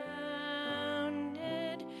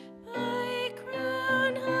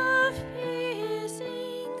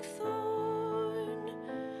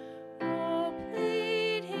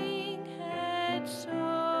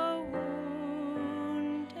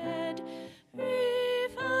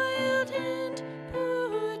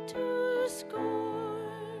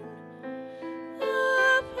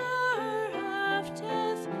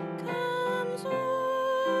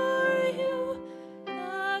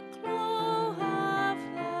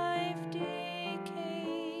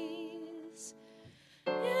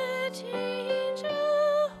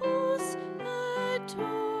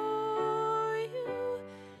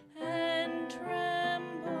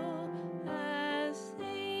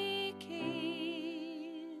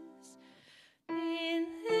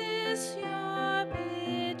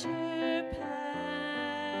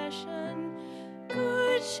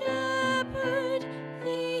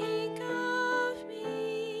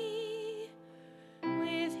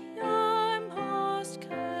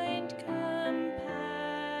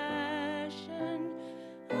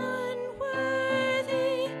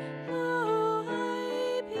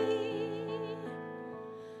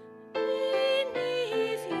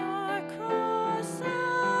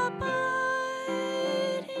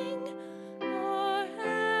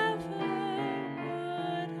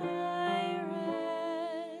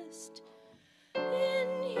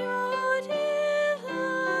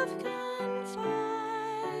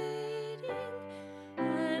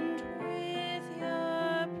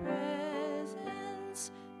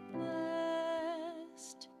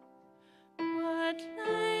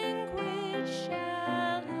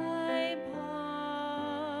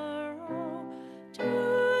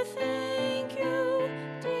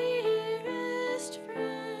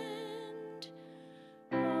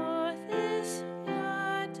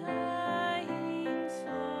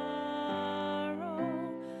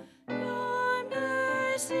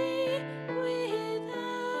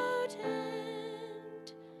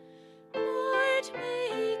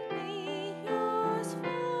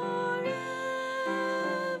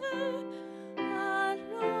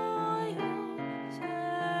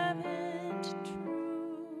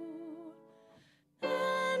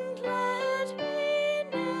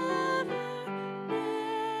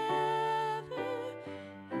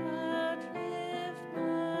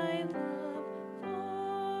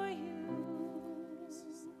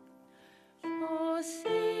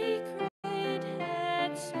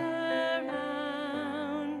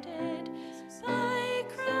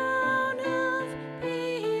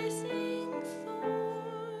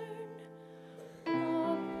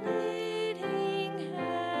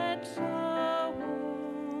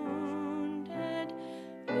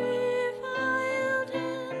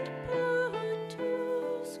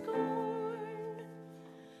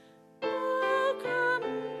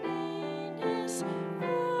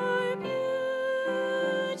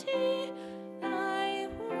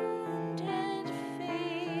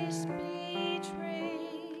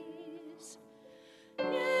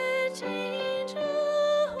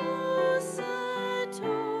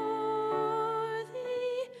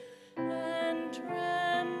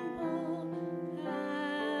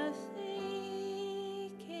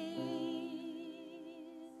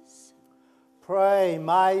Pray,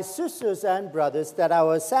 my sisters and brothers, that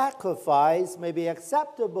our sacrifice may be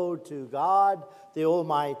acceptable to God, the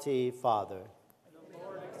Almighty Father. And the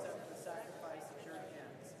Lord accept the sacrifice at your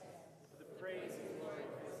hands, for the praise and glory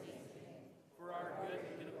of his name, for our good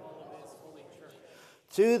and of all of his holy church.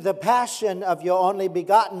 Through the passion of your only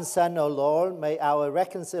begotten Son, O Lord, may our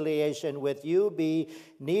reconciliation with you be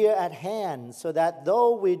near at hand, so that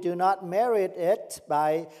though we do not merit it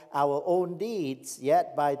by our own deeds,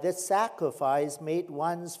 yet by this sacrifice made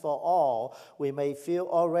once for all, we may feel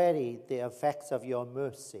already the effects of your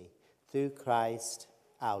mercy. Through Christ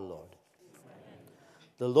our Lord. Amen.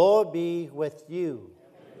 The Lord be with you.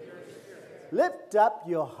 Lift up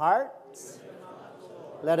your hearts.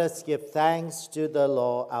 Let us give thanks to the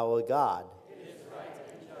Lord our God. It is right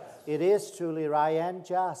and just. It is truly right and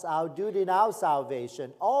just, our duty in our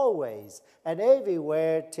salvation, always and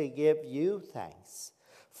everywhere to give you thanks.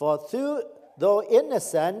 For though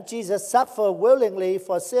innocent, Jesus suffered willingly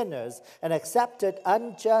for sinners and accepted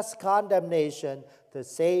unjust condemnation to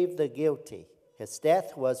save the guilty. His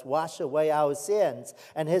death was washed away our sins,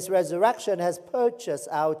 and his resurrection has purchased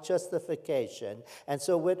our justification. And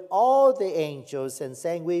so with all the angels and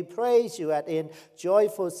saying, we praise you, and in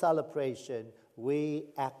joyful celebration, we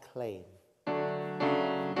acclaim.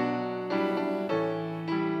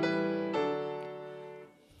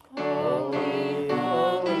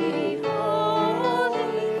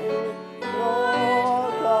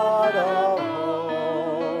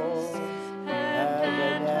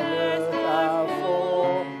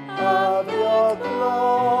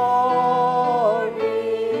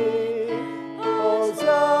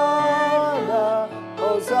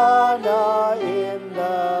 Hosanna in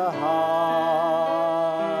the highest.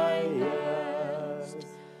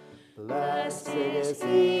 Blessed is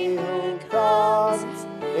he who comes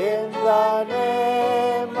in the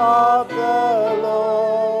name of the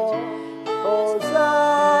Lord.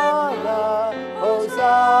 Hosanna,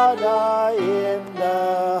 Hosanna in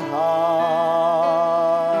the highest.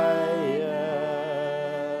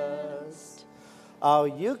 Our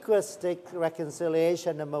Eucharistic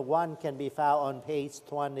reconciliation number 1 can be found on page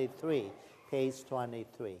 23. Page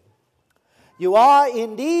 23. You are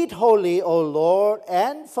indeed holy, O Lord,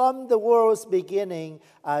 and from the world's beginning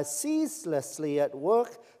are ceaselessly at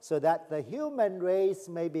work, so that the human race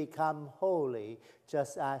may become holy,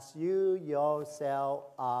 just as you yourself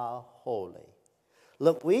are holy.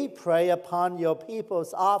 Look, we pray upon your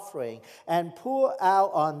people's offering and pour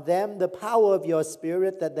out on them the power of your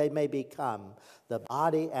Spirit, that they may become the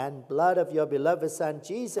body and blood of your beloved Son,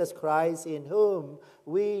 Jesus Christ, in whom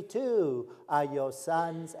we too are your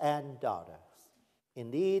sons and daughters.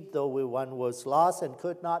 Indeed, though we one was lost and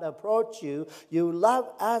could not approach you, you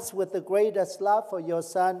loved us with the greatest love, for your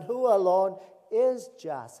Son, who alone is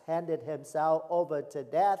just, handed himself over to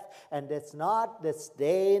death, and does not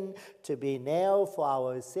disdain to be nailed for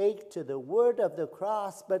our sake to the wood of the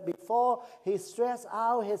cross, but before he stretched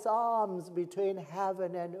out his arms between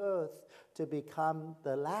heaven and earth to become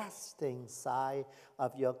the lasting sign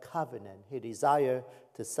of your covenant, he desired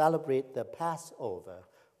to celebrate the Passover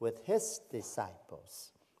with his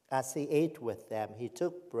disciples. As he ate with them, he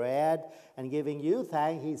took bread, and giving you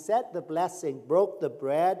thanks, he said the blessing, broke the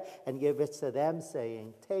bread, and gave it to them,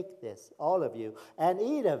 saying, take this, all of you, and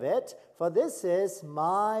eat of it, for this is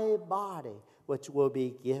my body, which will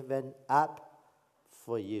be given up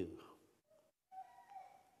for you.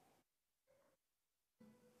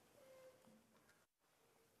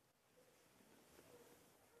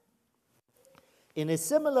 In a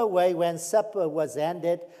similar way, when supper was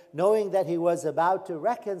ended, knowing that he was about to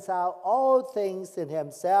reconcile all things in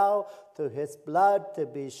himself through his blood to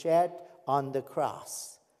be shed on the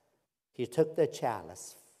cross, he took the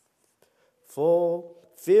chalice,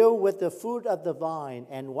 filled with the fruit of the vine,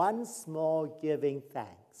 and once more giving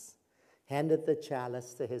thanks, handed the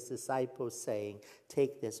chalice to his disciples, saying,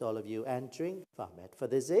 take this, all of you, and drink from it. For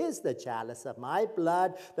this is the chalice of my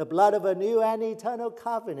blood, the blood of a new and eternal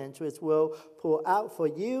covenant, which will pour out for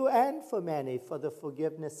you and for many for the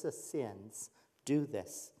forgiveness of sins. Do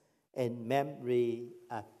this in memory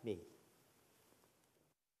of me.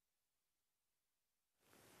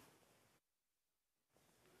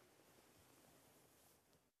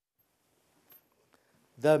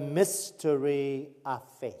 The mystery of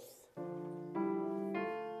faith.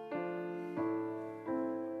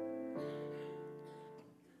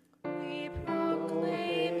 We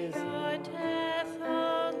proclaim your death,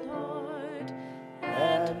 O Lord,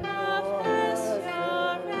 and profess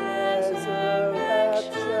your resurrection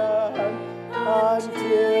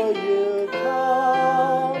until you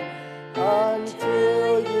come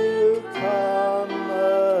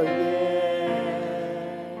again.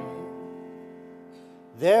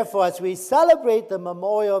 Therefore, as we celebrate the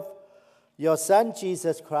memorial of your Son,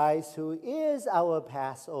 Jesus Christ, who is our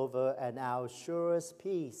Passover and our surest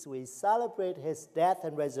peace, we celebrate his death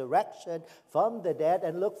and resurrection from the dead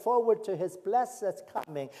and look forward to his blessed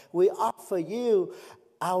coming. We offer you,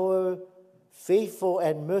 our faithful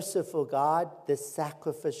and merciful God, the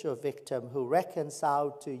sacrificial victim who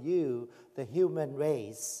reconciled to you the human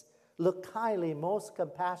race. Look kindly, most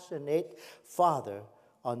compassionate Father,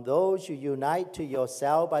 on those you unite to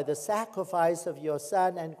yourself by the sacrifice of your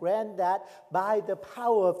Son, and grant that by the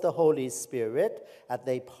power of the Holy Spirit, as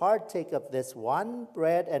they partake of this one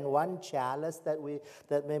bread and one chalice, that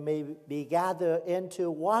they may be gathered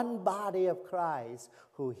into one body of Christ,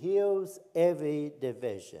 who heals every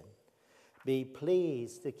division. Be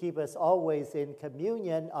pleased to keep us always in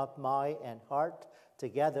communion of mind and heart,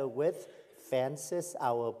 together with Francis,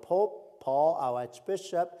 our Pope, Paul, our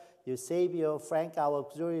Archbishop, Eusebio, Frank, our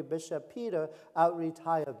auxiliary bishop, Peter, our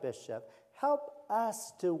retired bishop. Help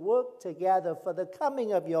us to work together for the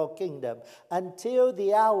coming of your kingdom until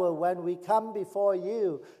the hour when we come before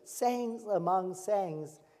you, saints among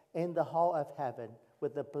saints, in the hall of heaven,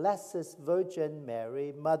 with the blessed Virgin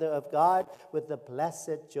Mary, Mother of God, with the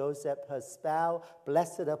blessed Joseph, her spouse,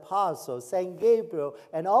 blessed apostles, Saint Gabriel,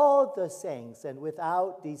 and all the saints, and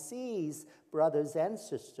without disease, brothers and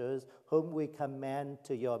sisters, whom we commend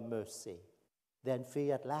to your mercy. Then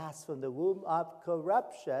free at last from the womb of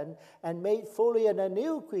corruption, and made fully in a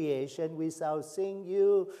new creation, we shall sing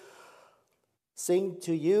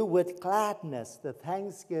to you with gladness the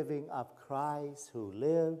thanksgiving of Christ, who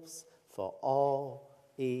lives for all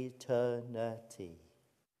eternity.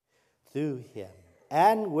 Through him,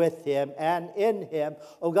 and with him, and in him,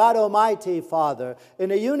 O God Almighty Father, in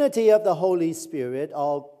the unity of the Holy Spirit,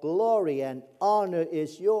 all glory and honor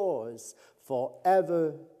is yours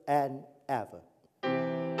forever and ever.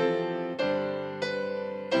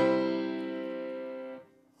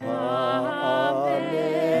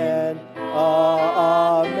 Amen.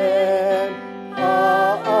 Amen. Amen.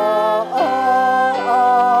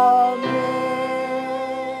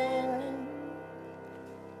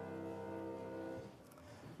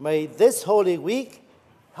 May this Holy Week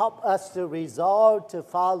help us to resolve to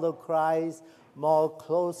follow Christ more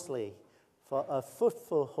closely. For a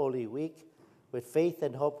fruitful Holy Week, with faith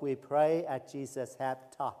and hope we pray, as Jesus hath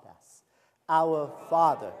taught us. Our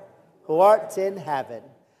Father, who art in heaven,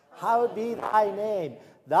 hallowed be thy name.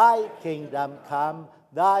 Thy kingdom come,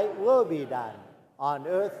 thy will be done, on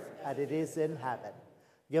earth as it is in heaven.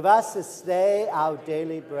 Give us this day our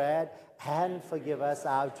daily bread, and forgive us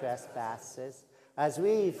our trespasses, as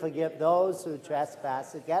we forgive those who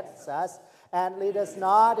trespass against us. And lead us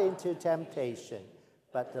not into temptation,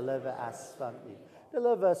 but deliver us from evil.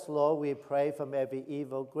 Deliver us, Lord, we pray, from every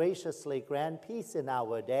evil. Graciously grant peace in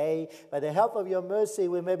our day. By the help of your mercy,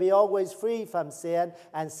 we may be always free from sin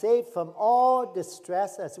and saved from all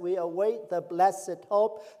distress, as we await the blessed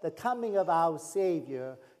hope, the coming of our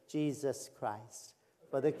Savior, Jesus Christ.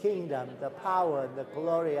 For the kingdom, the power, and the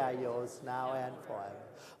glory are yours now and forever.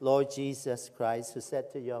 Lord Jesus Christ, who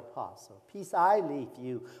said to your apostle, peace I leave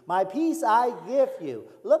you, my peace I give you.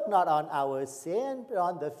 Look not on our sin, but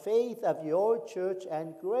on the faith of your church,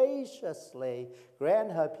 and graciously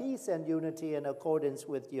grant her peace and unity in accordance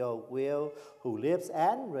with your will, who lives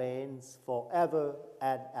and reigns forever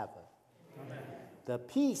and ever. Amen. The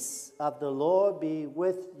peace of the Lord be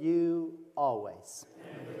with you always.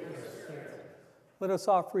 Let us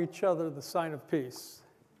offer each other the sign of peace.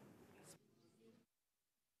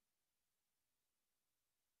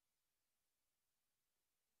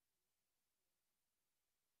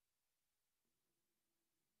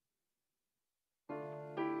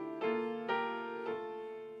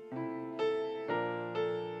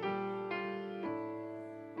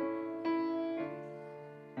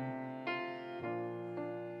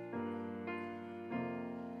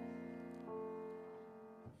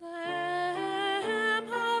 Lamb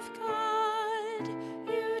of God,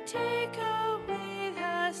 you take away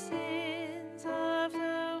the sins of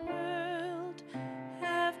the world.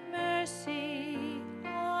 Have mercy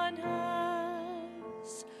on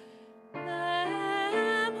us.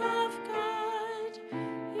 Lamb of God,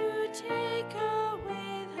 you take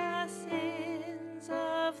away the sins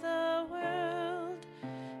of the world.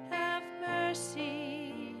 Have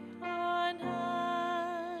mercy on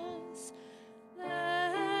us.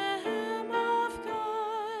 Lamb of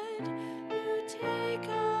God, you take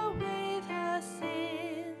away the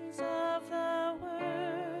sins of the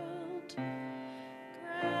world.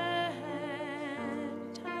 Grant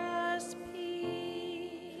us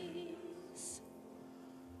peace.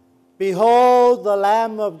 Behold the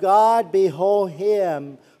Lamb of God, behold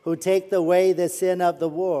him who take away the sin of the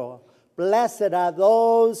world. Blessed are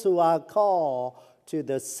those who are called to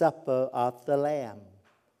the supper of the Lamb.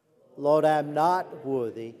 Lord, I am not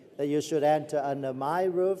worthy that you should enter under my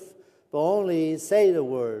roof, but only say the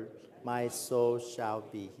word, my soul shall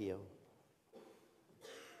be healed.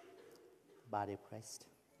 Body of Christ.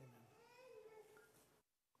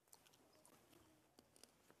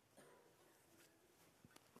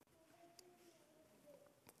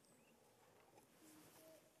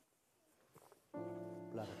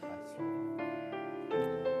 Blood of Christ.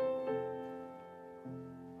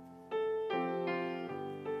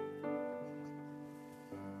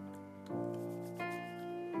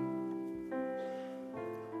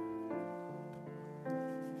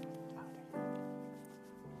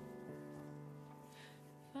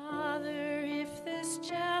 Father, if this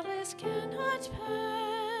chalice cannot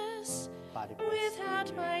pass Body of Christ.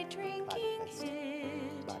 without my drinking Christ.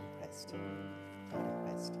 it, Body of Christ. Body of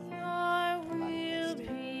Christ. your will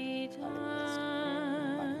be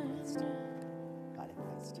done. Body of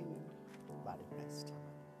Christ. Body of Christ.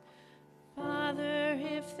 Father,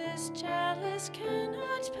 if this chalice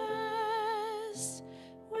cannot pass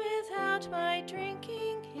without my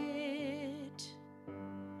drinking it,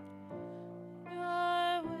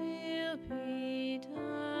 your will be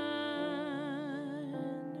done.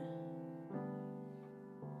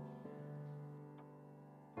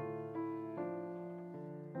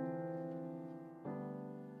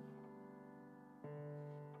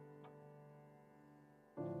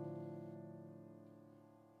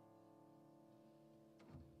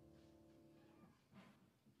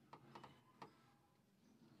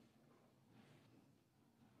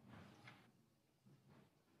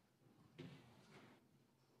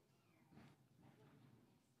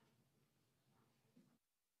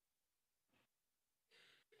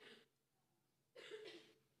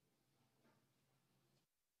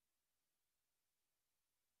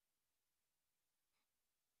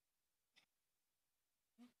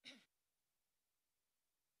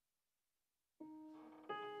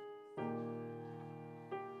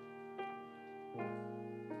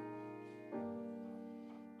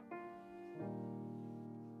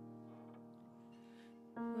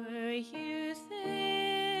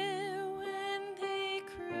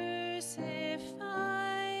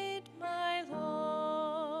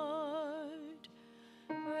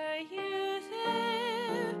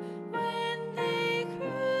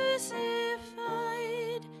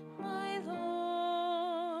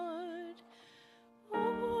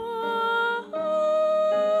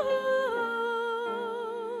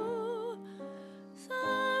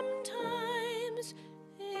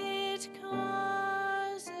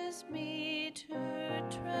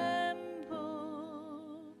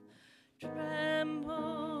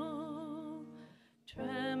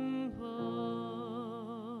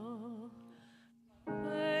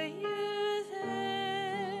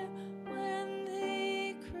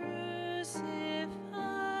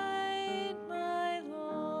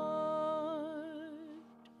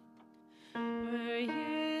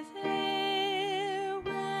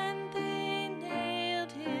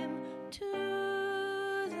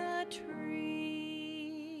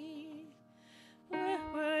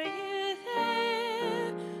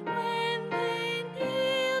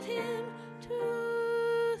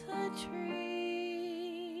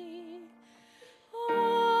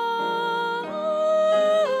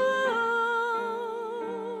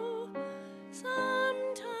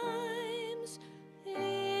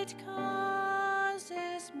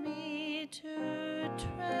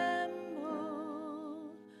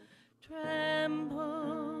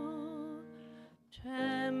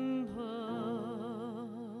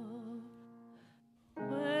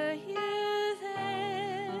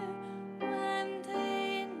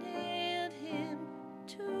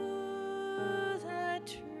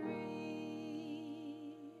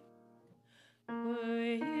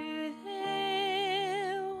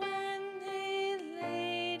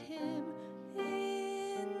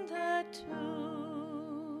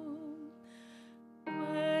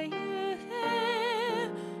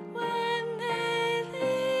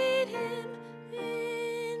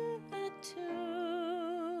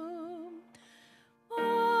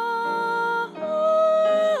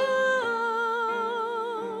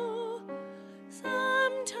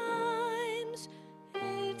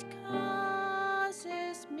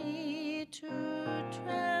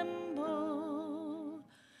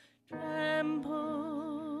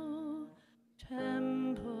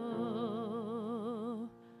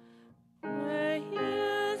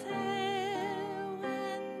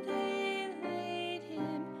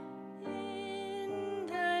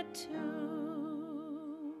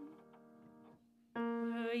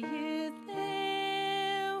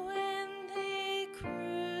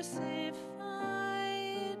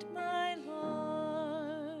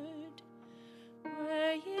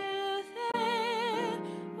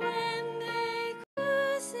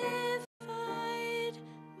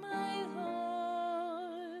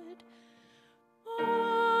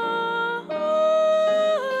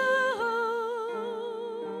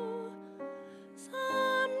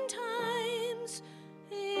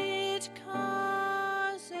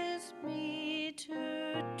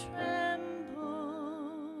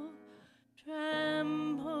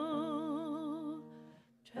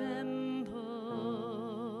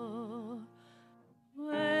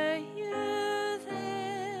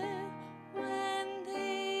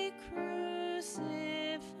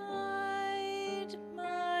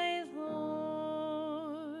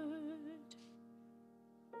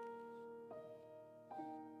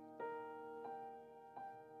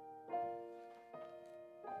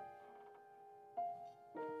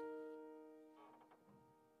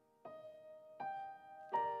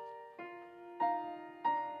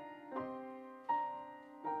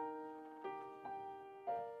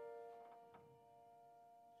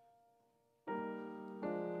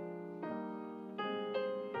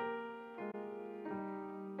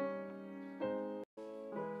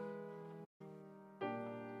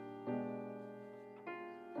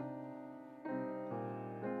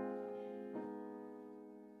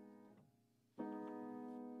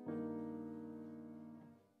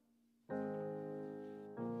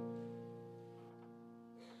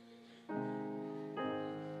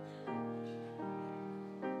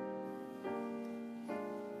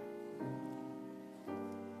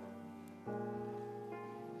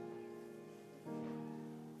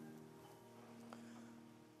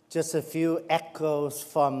 Just a few echoes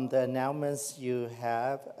from the announcements you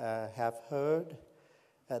have heard.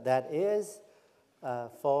 That is,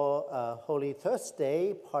 for Holy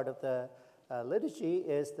Thursday, part of the liturgy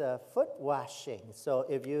is the foot washing. So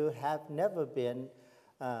if you have never been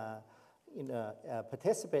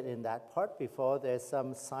participate in that part before, there's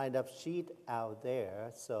some sign-up sheet out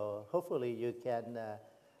there. So hopefully you can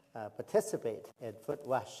participate in foot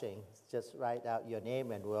washing. Just write out your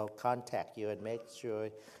name and we'll contact you and make sure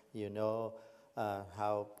you know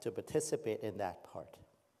how to participate in that part.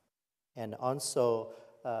 And also,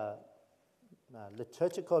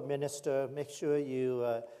 liturgical minister, make sure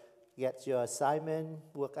you get your assignment,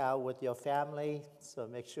 work out with your family. So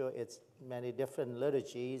make sure it's many different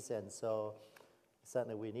liturgies, and so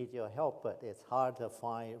certainly we need your help, but it's hard to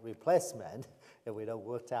find replacement if we don't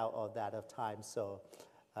work out all that of time. So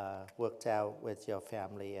worked out with your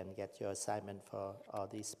family and get your assignment for all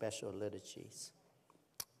these special liturgies.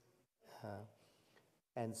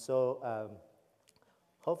 And so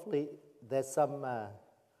hopefully there's some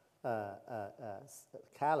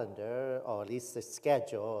calendar, or at least a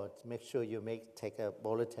schedule, to make sure you take a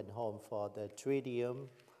bulletin home for the Triduum.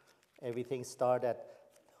 Everything starts at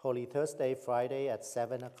Holy Thursday, Friday at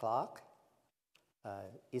 7 o'clock.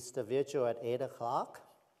 Easter Vigil at 8 o'clock.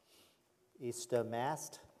 Easter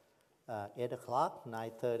Mass, 8 o'clock,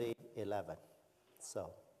 9:30, 11. So,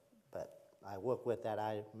 but I work with that,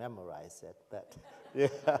 I memorize it, but you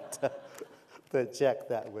have to check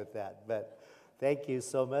that with that. But thank you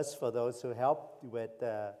so much for those who helped with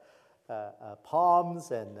palms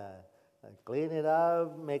and clean it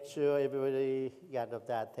up, make sure everybody got of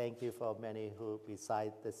that. Thank you for many who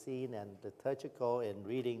beside the scene and liturgical in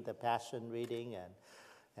reading the Passion reading.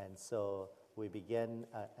 And so we begin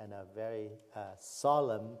in a very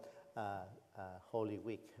solemn Holy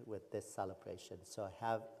Week with this celebration. So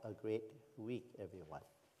have a great week, everyone.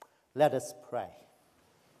 Let us pray.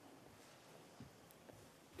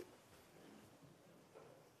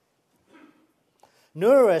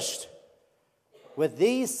 Nourished with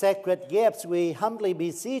these sacred gifts, we humbly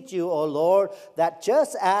beseech you, O Lord, that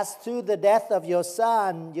just as through the death of your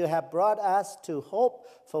Son you have brought us to hope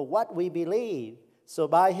for what we believe, so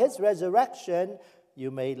by his resurrection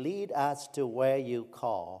you may lead us to where you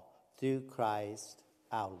call, through Christ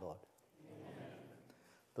our Lord. Amen.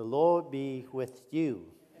 The Lord be with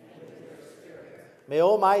you. And with your spirit. May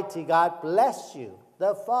Almighty God bless you,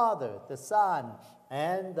 the Father, the Son,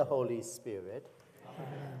 and the Holy Spirit.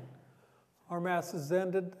 Amen. Our Mass is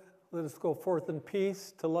ended. Let us go forth in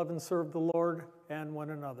peace to love and serve the Lord and one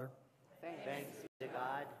another. Thanks be to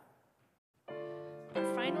God.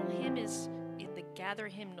 Our final hymn is in the Gather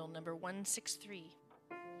Hymnal, number 163.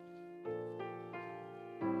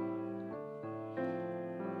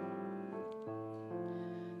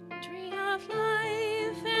 Tree of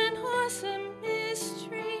life and awesome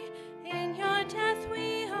mystery, in your death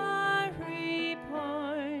we are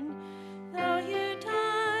reborn. Though you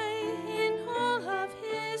die in all of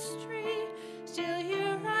history, still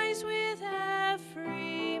you rise with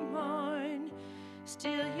every morn.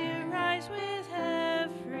 Still you rise with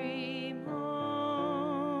every morn.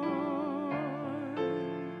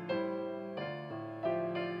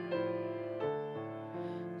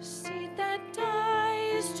 Seed that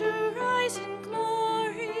dies to rise in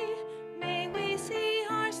glory, may we see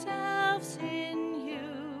ourselves in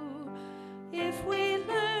you. If we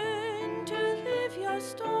learn to live your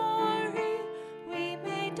story, we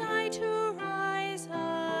may die to rise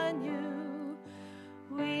anew.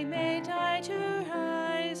 We may die to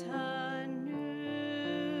rise anew.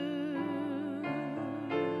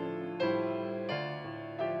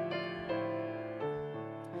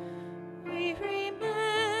 We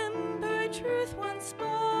remember truth once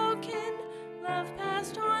spoken, love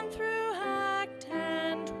passed on through act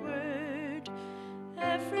and word.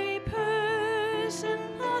 Every person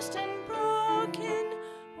lost and broken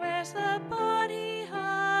wears the body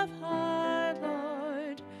of our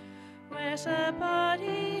Lord. Wears the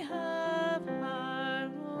body of